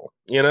digital.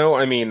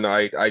 I mean,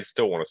 I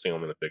still want to see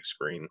them in the big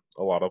screen.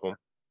 A lot of them.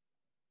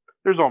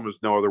 there's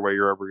almost no other way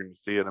you're ever going to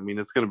see it. I mean,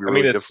 it's going to be I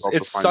mean, really it's difficult to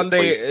it's find a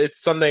Sunday. place.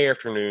 It's Sunday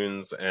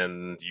afternoons,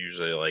 and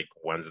usually like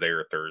Wednesday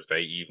or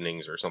Thursday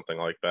evenings or something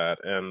like that.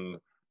 And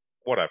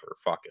whatever,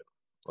 fuck it.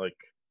 Like,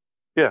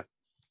 Yeah,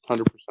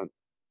 100%.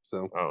 So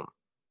um,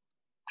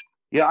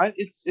 yeah,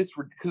 it's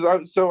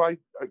because I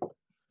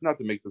not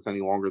to make this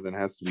any longer than it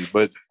has to be,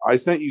 but I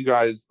sent you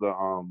guys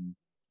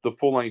the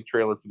full length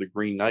trailer for the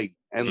Green Knight,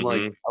 and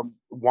like mhm, I'm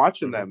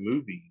watching mhm. that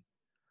movie,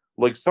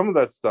 like some of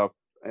that stuff,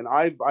 and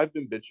I've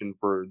been bitching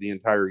for the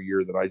entire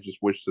year that I just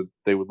wish that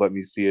they would let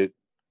me see it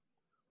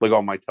like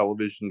on my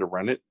television to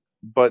rent it,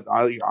 but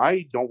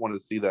I don't want to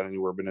see that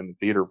anywhere but in the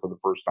theater for the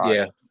first time.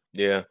 Yeah,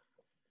 yeah,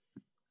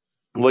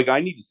 Like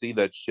I need to see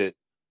that shit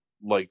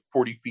like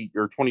 40 feet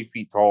or 20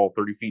 feet tall,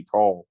 30 feet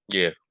tall,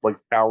 yeah, like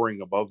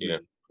towering above yeah.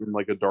 me in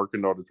like a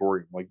darkened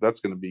auditorium. Like that's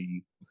going to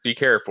be Be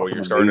careful.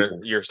 fucking amazing.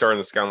 You're starting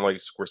to sound like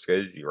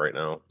Scorsese right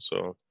now.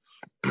 So,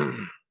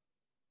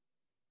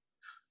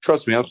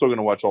 Trust me, I'm still going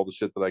to watch all the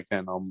shit that I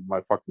can on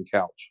my fucking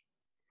couch.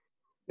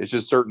 It's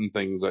just certain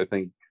things I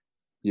think,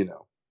 you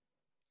know.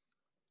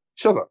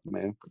 Shut up,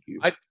 man. Fuck you.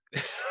 I.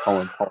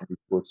 Calling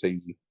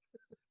Scorsese.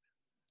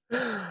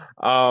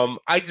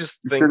 I just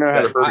You think sure know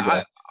how to that hurt a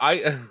guy.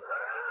 I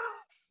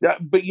Yeah,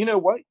 but you know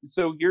what?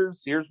 So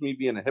here's me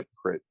being a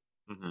hypocrite.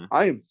 Mhm.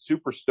 I am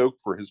super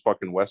stoked for his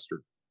fucking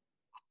western.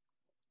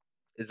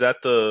 Is that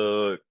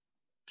the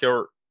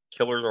Killers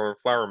on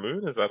Flower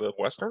Moon? Is that a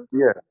western?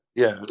 Yeah,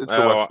 yeah, it's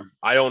the Oh, western.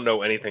 I don't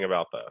know anything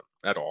about that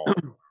at all.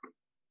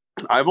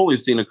 I've only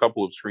seen a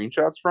couple of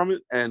screenshots from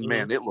it, and Mhm.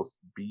 man, it looks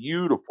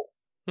beautiful.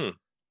 Hmm.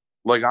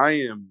 Like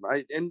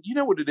and you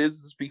know what it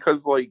is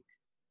because like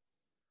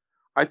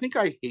I think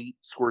I hate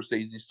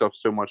Scorsese stuff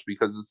so much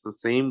because it's the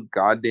same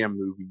goddamn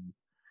movie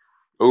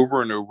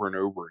over and over and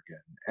over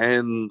again.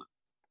 And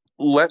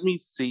let me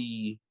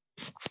see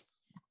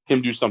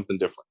him do something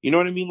different. You know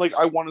what I mean? Like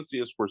I want to see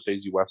a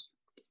Scorsese western.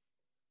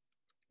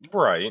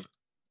 Right.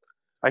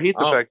 I hate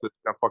the Oh. fact that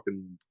it's got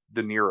fucking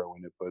De Niro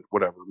in it, but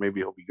whatever. Maybe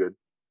he'll be good.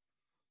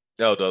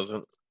 No, it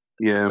doesn't.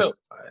 Yeah. So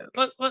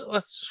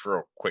let's just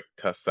real quick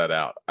test that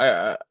out.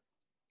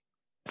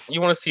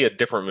 You want to see a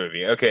different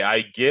movie? Okay,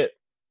 I get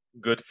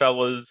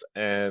Goodfellas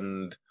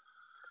and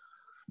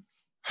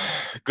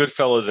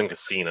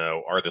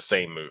Casino are the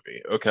same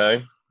movie.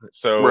 Okay,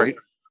 so Right.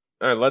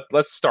 all right,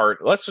 let's start.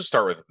 Let's just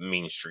start with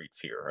Mean Streets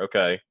here.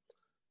 Okay,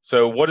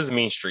 so what is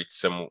Mean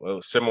Streets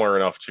similar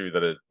enough to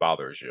that it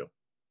bothers you?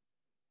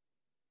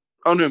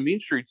 Oh no, Mean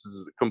Streets is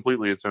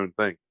completely its own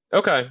thing.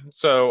 Okay,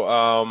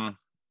 so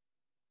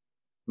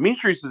Mean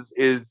Streets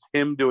is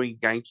him doing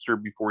gangster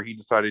before he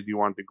decided he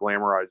wanted to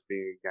glamorize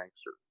being a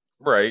gangster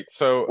right,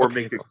 so or okay,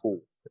 make it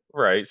cool.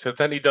 right. So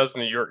then he does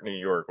New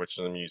York, which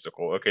is a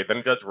musical. Okay, then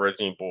he does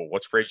Raging Bull.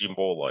 What's Raging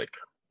Bull like?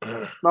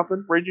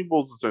 Nothing. Raging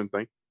Bull's its own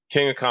thing.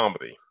 King of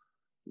Comedy.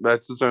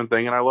 That's its own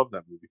thing, and I love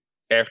that movie.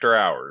 After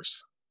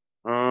Hours.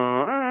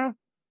 Uh,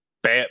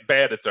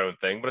 Bad its own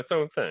thing, but its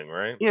own thing,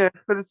 right? yeah,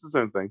 but it's its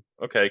own thing.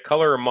 Okay,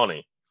 Color of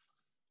Money.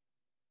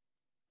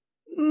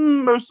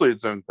 Mostly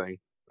its own thing.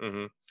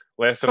 Mm-hmm.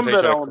 Last Some of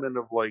Temptation that of element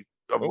of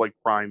like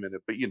crime in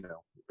it, but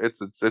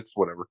it's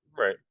whatever.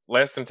 right.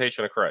 Last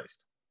Temptation of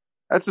Christ.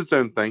 That's its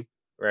own thing.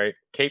 Right.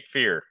 Cape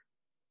Fear.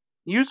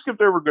 You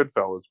skipped over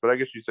Goodfellas, but I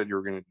guess you said you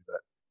were going to do that.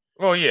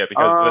 Well, yeah,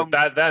 because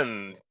that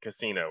then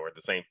Casino are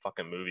the same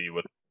fucking movie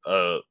with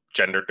a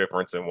gender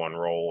difference in one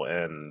role,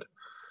 and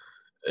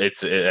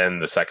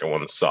the second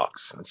one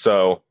sucks.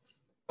 So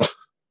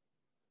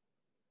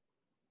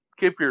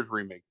Cape Fear's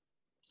remake,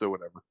 so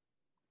whatever.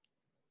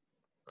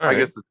 all right. I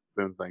guess it's its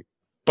own thing.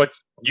 But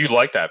you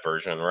like that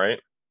version, right?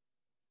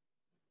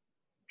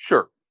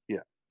 Sure. Yeah.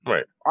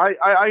 Right. I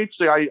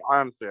honestly I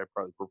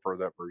probably prefer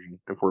that version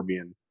if we're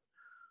being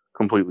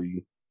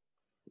completely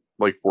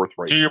like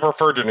forthright. Do you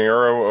prefer De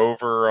Niro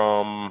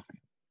over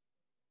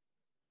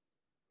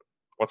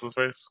what's his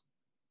face?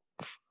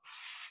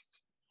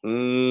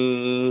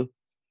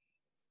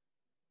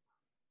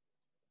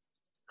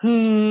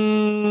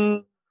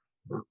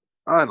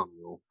 I don't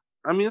know.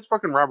 I mean, it's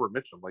fucking Robert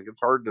Mitchum. Like, it's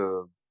hard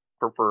to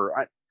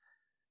prefer.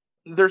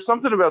 There's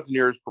something about De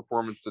Niro's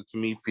performance that to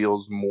me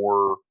feels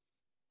more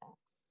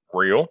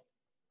Real?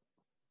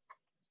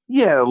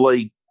 yeah,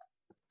 like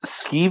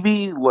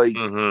skeevy, like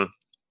Mm-hmm.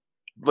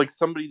 like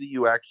somebody that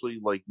you actually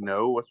like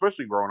know,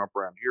 especially growing up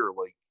around here.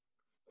 Like,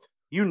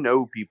 you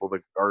know, people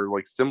that are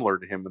like similar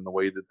to him in the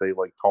way that they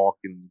like talk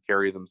and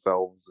carry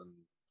themselves, and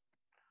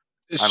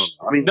I don't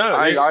know. I mean, no,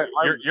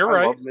 you're I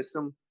right. love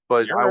Mitchum,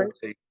 but You're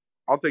right.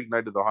 I'll take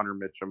Night of the Hunter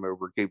Mitchum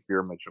over Cape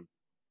Fear Mitchum.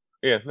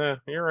 Yeah, no,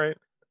 you're right.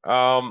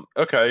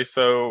 Okay,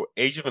 so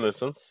Age of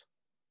Innocence.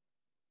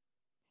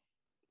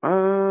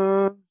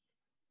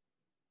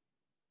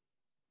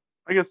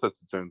 I guess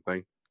that's its own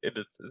thing.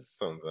 It's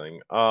something.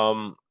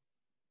 Kundun.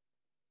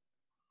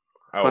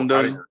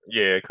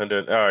 Yeah,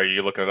 Kundun. Oh, are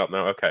you looking it up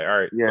now? Okay, all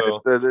right. Yeah,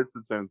 So, it's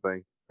its own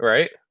thing.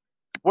 right?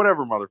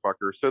 Whatever,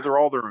 motherfucker. So they're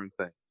all their own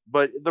thing.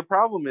 But the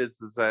problem is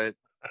that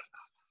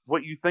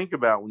what you think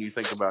about when you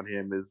think about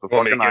him is the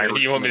fucking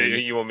Irishman. You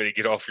want me to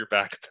get off your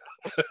back?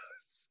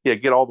 Yeah,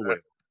 get all the way.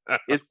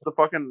 It's the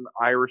fucking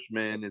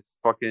Irishman. It's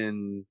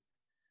fucking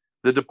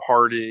The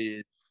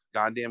Departed.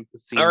 Goddamn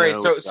Casino. All right,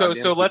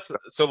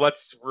 so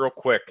let's real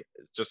quick.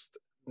 Just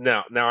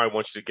now I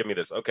want you to give me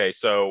this. Okay,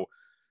 so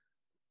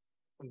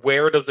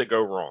where does it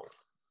go wrong?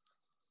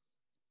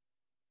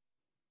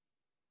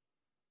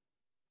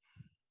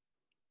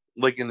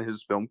 Like in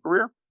his film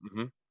career?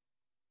 Mm-hmm.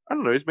 I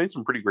don't know. He's made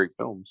some pretty great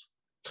films.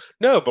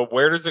 No, but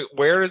where does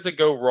it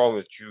go wrong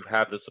that you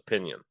have this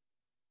opinion?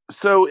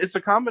 So it's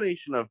a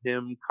combination of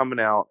him coming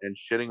out and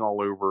shitting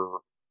all over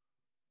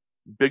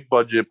big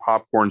budget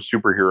popcorn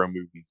superhero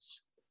movies,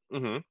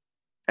 Mm-hmm.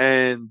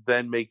 and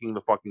then making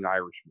the fucking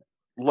Irishman.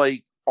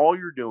 Like, all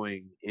you're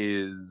doing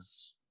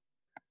is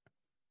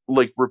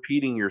like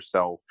repeating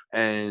yourself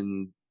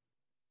and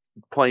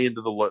play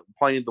into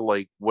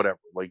like whatever,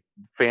 like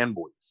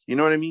fanboys. You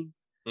know what I mean?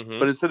 Mm-hmm.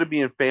 But instead of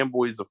being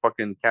fanboys of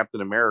fucking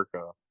Captain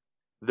America,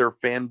 they're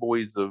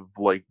fanboys of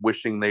like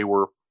wishing they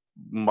were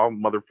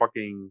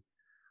motherfucking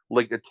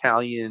like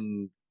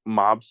Italian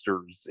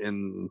mobsters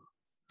in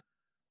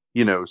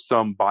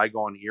some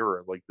bygone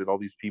era, like that all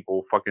these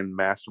people fucking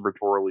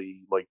masturbatorily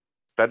like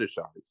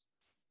fetishize.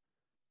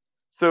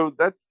 So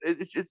that's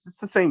it's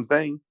the same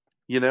thing.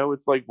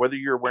 It's like whether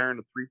you're wearing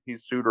a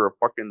 3-piece suit or a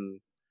fucking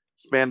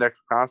spandex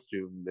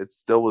costume, it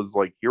still is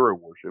like hero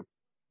worship.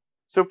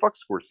 So fuck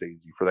Scorsese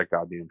for that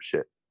goddamn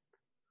shit.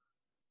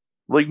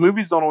 Like,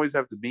 movies don't always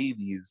have to be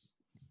these.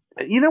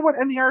 You know what?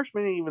 And The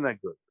Irishman ain't even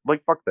that good.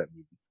 Like, fuck that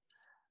movie.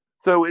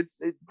 So it's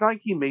not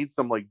like he made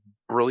some like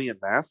brilliant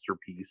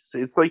masterpiece.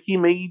 It's like he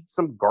made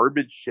some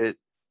garbage shit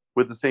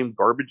with the same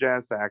garbage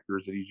ass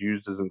actors that he's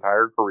used his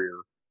entire career,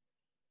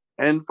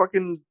 and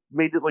fucking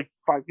made it like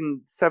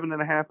fucking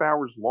 7.5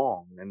 hours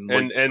long,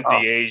 and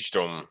de-aged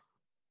them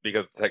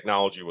because the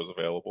technology was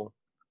available.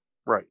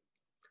 Right.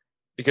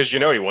 Because he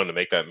wanted to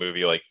make that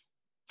movie like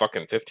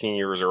fucking 15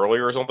 years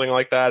earlier or something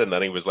like that, and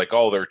then he was like,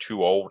 "Oh, they're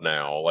too old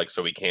now, like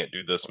so we can't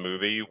do this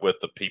movie with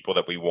the people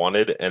that we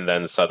wanted." And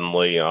then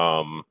suddenly,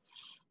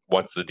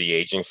 once the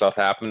de-aging stuff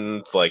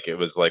happened, like it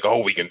was like,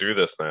 "Oh, we can do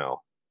this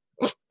now."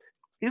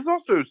 He's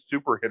also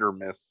super hit or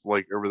miss,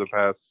 like over the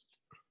past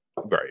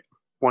Right.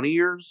 20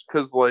 years,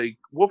 because like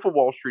Wolf of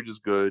Wall Street is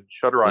good,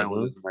 Shutter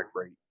Island Mhm. isn't that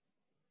great.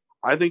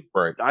 I think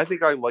Right.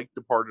 I liked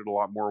Departed a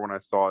lot more when I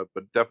saw it,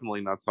 but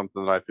definitely not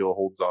something that I feel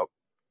holds up.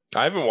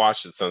 I haven't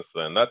watched it since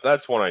then.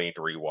 That's one I need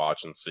to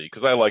rewatch and see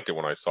because I liked it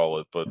when I saw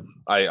it, but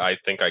I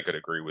think I could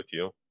agree with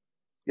you.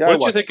 Yeah, What I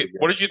did you watched think? it again.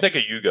 What did you think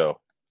of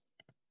Hugo?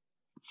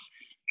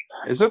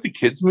 Is that the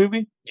kids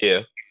movie?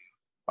 Yeah,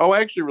 Oh, I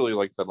actually really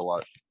liked that a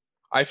lot.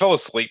 I fell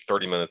asleep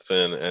 30 minutes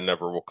in and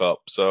never woke up.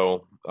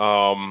 So,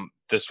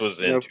 this was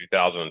in Yep.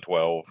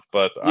 2012,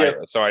 but Yeah.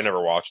 I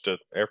never watched it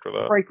after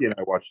that. Frankie and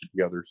I watched it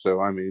together, so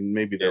I mean,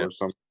 maybe there Yeah. was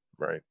some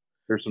Right.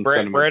 there's some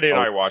Brandy and I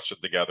sentimental. watched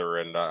it together,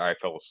 and I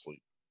fell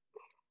asleep.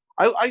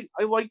 I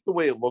liked the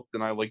way it looked,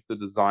 and I liked the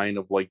design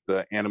of like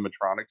the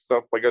animatronic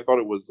stuff. Like I thought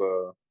it was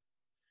a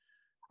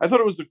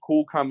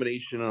cool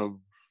combination of,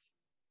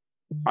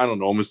 I don't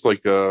know, almost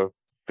like a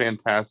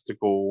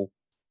fantastical,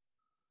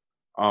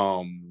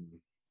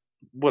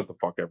 what the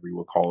fuck ever you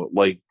would call it,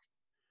 like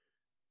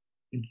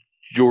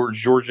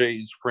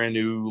Georges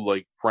Franu,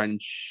 like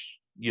French,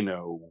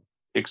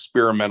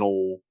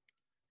 experimental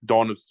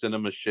dawn of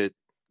cinema shit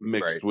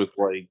mixed Right. with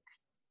like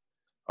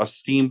a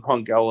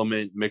steampunk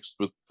element mixed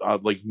with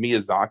like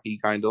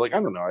Miyazaki kind of, like, I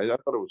don't know. I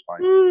thought it was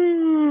fine.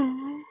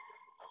 Oh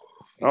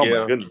my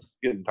Yeah, goodness,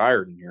 getting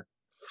tired in here.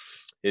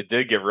 it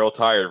did get real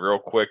tired real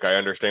quick. I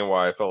understand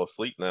why I fell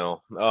asleep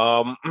now.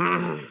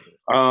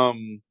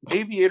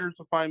 Aviator's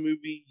a fine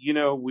movie.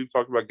 We've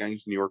talked about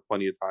Gangs of New York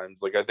plenty of times.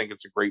 Like, I think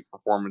it's a great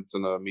performance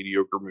in a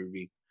mediocre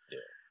movie. Yeah.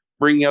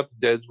 Bringing Out the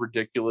Dead's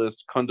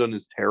ridiculous. Kundun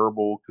is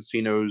terrible.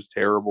 Casino's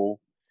terrible.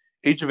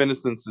 Age of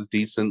Innocence is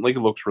decent. Like,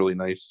 it looks really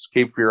nice.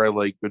 Cape Fear I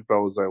like.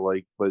 Goodfellas I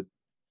like. But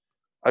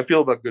I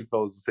feel about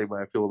Goodfellas the same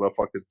way I feel about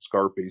fucking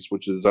Scarface,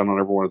 which is, I don't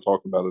ever want to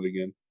talk about it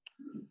again.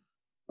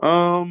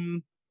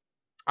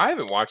 I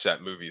haven't watched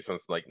that movie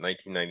since like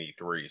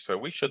 1993, so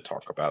we should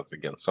talk about it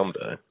again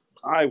someday.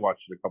 I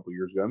watched it a couple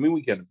years ago. I mean,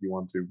 we can if you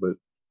want to, but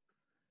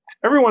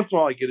every once in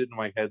a while I get it in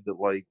my head that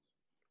like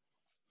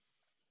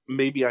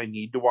maybe I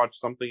need to watch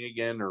something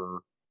again,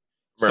 or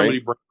somebody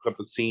brings up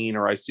a scene,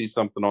 or I see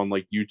something on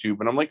like YouTube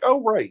and I'm like,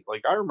 oh right,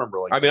 like I remember.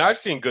 Like, I mean, I've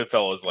seen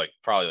Goodfellas like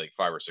probably like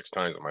 5 or 6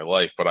 times in my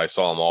life, but I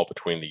saw them all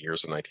between the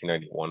years of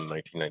 1991 and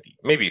 1990,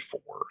 maybe 4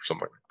 or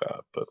something like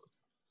that. But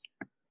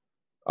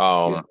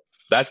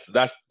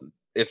that's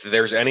if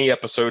there's any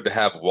episode to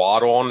have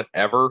Watt on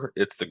ever,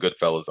 it's the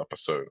Goodfellas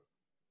episode.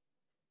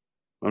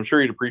 I'm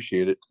sure you'd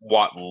appreciate it.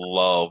 Watt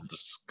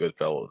loves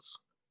Goodfellas,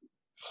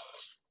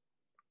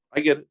 I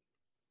get it.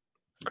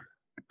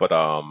 but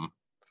I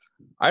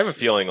have a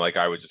feeling like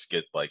I would just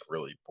get like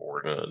really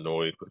bored and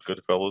annoyed with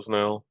Goodfellas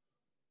now.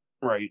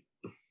 Right.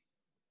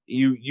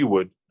 You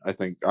would. I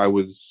think I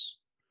was,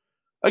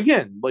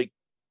 again, like,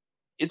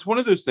 it's one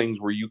of those things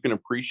where you can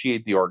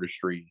appreciate the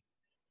artistry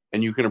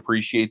and you can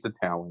appreciate the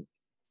talent.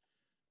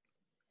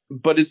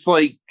 But it's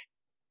like,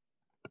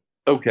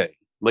 okay,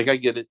 like, I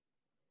get it.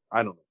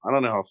 I don't know. I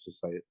don't know how else to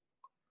say it.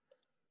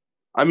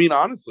 I mean,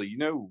 honestly,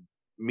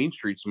 Mean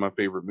Street's my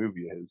favorite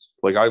movie of his.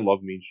 Like, I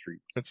love Mean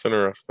Street. It's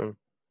interesting.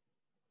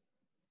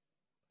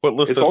 What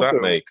list It's does that also-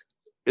 make?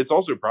 It's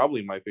also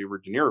probably my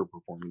favorite De Niro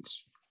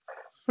performance.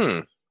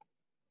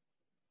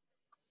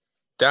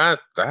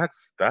 That's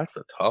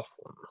a tough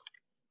one.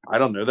 I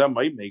don't know. That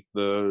might make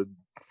the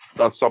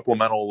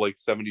supplemental like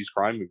 70s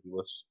crime movie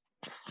list.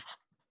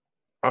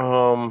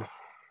 Hmm.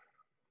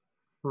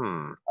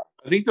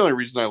 I think the only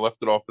reason I left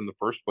it off in the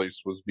first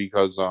place was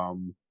because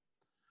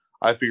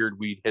I figured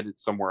we'd hit it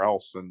somewhere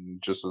else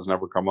and just has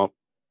never come up.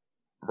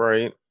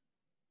 Right.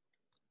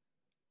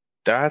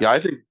 That's Yeah, I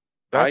think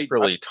that's I-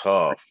 really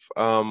tough.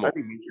 I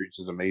think Mean Streets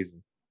is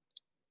amazing.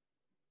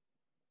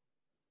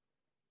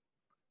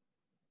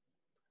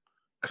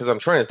 Because I'm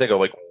trying to think of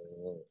like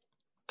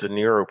De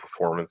Niro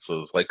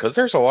performances, like because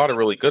there's a lot of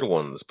really good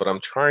ones, but I'm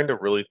trying to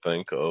really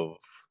think of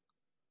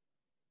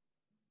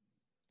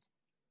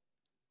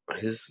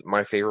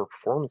my favorite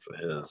performance of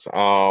his.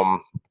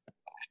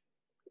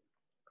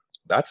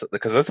 That's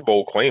because that's a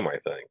bold claim, I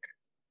think.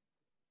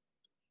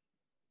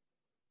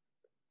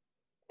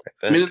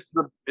 I mean,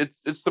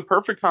 it's the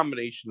perfect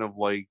combination of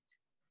like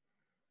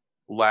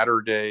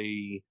latter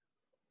day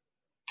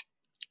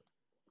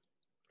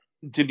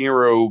De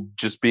Niro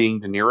just being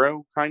De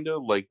Niro, kind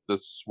of like the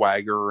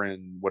swagger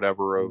and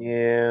whatever of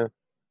Yeah.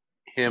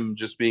 him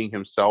just being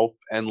himself,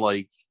 and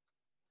like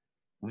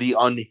the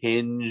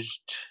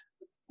unhinged,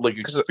 like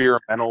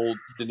experimental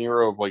De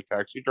Niro of like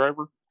Taxi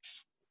Driver.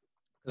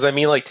 Because I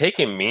mean, like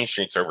taking Mean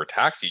Streets over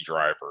Taxi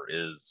Driver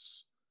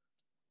is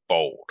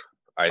bold.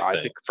 I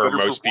think it's for better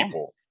most performance.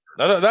 people.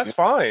 No, that's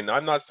fine.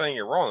 I'm not saying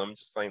you're wrong. I'm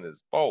just saying that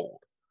it's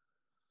bold.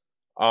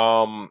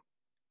 And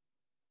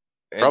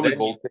Probably then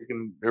bold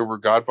taken over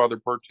Godfather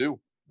Part 2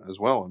 as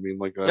well. I mean,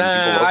 like,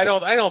 Nah, I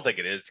don't think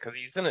it is because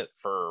he's in it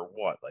for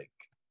what, like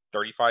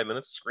 35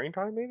 minutes of screen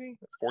time, maybe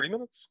 40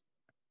 minutes.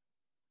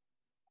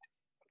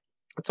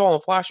 It's all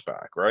in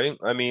flashback, right?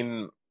 I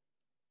mean,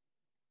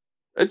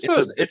 it's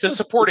a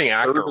supporting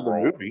actor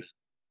role. Movie.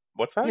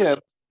 What's that? Yeah,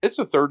 it's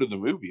a third of the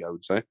movie, I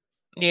would say.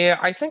 Yeah,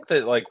 I think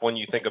that like when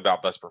you think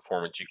about best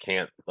performance, you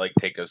can't like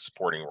take a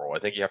supporting role. I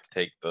think you have to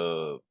take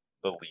the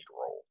lead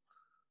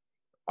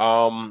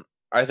role.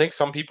 I think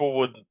some people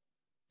would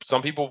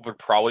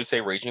probably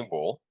say Raging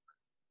Bull.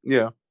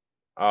 Yeah.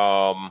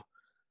 I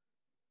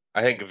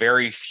think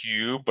very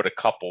few, but a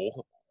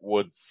couple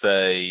would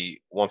say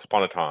Once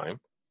Upon a Time.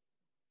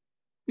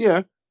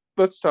 Yeah,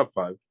 that's top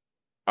 5.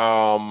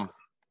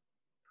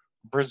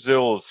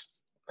 Brazil is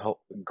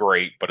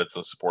great, but it's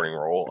a supporting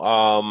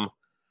role.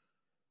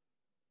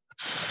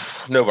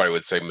 Nobody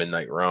would say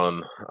Midnight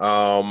Run.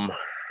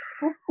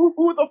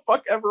 Who the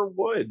fuck ever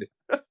would?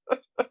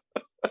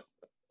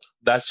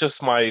 That's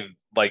just my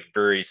like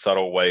very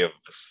subtle way of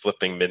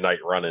slipping Midnight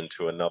Run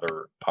into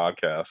another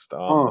podcast.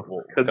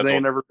 Because they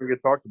never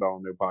get talked about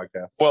on their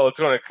podcast. Well,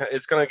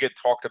 it's gonna get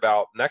talked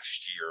about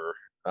next year.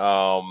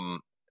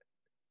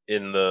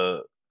 In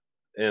the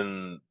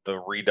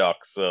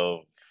redux of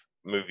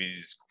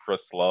movies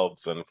Chris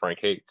loves and Frank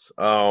hates.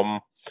 I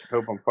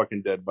hope I'm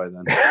fucking dead by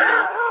then.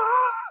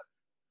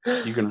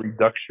 You can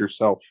redux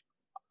yourself.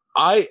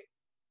 And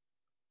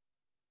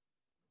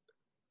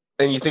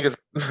you think it's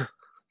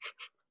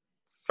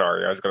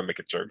sorry, I was gonna make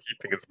a joke. You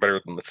think it's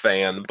better than The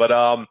Fan, but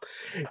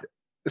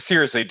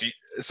seriously,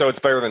 so it's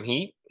better than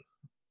Heat?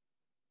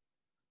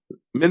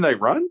 Midnight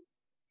Run?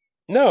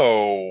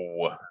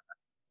 No.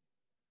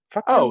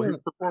 His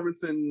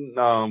performance in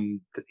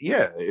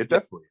yeah, it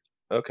definitely.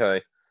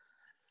 Okay.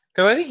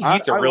 Because I think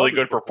Heat's a really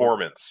good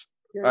performance.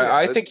 Yeah,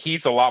 I think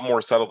Heat's a lot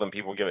more subtle than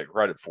people give it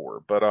credit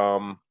for. But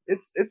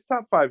it's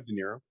top 5 De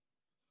Niro.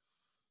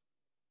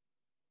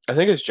 I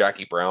think it's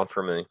Jackie Brown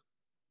for me.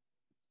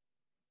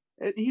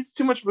 He's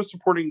too much of a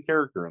supporting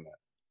character in that.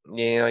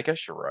 Yeah, I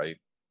guess you're right.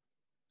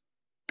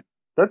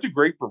 That's a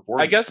great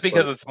performance. I guess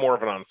because it's more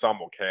of an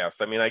ensemble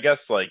cast. I mean, I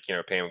guess like, you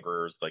know, Pam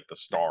Grier's like the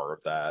star of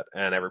that,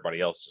 and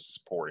everybody else is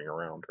supporting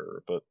around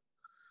her. But,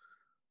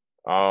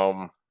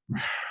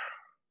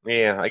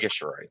 yeah, I guess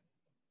you're right.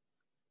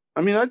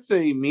 I mean, I'd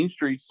say Mean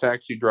Streets,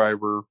 Taxi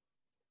Driver.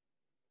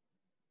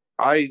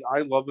 I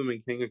love him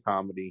in King of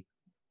Comedy.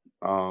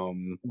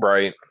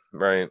 Right.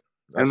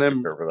 And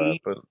then over that,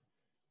 but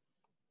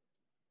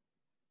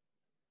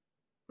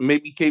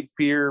maybe Cape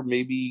Fear,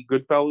 maybe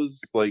Goodfellas,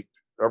 like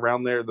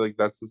around there, like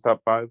that's his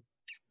top 5.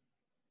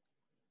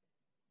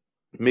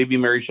 Maybe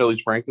Mary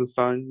Shelley's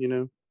Frankenstein, you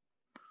know.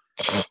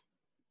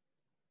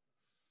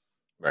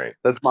 Right.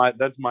 That's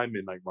my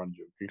Midnight Run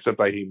joke. Except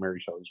I hate Mary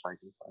Shelley's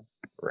Frankenstein.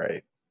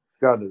 Right.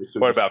 God,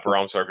 what about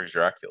Bram Stoker's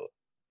Dracula?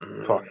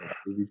 Fuck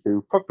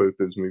too. Fuck both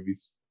those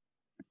movies.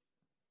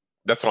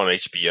 That's on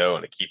HBO,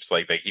 and they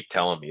keep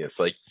telling me it's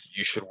like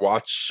you should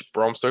watch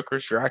Bram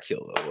Stoker's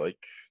Dracula. Like,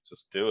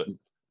 just do it.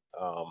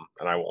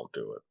 And I won't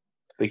do it.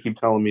 They keep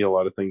telling me a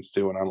lot of things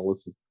too, and I don't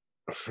listen.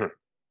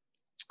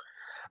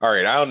 All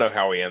right, I don't know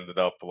how we ended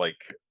up like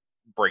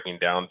breaking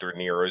down De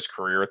Niro's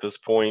career at this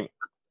point,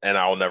 and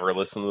I'll never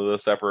listen to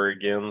this ever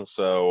again.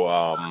 So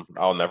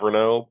I'll never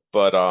know.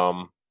 But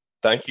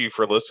thank you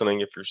for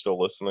listening if you're still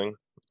listening,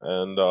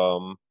 and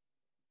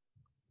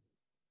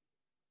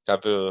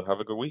have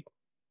a good week.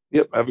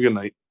 Yep, have a good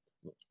night.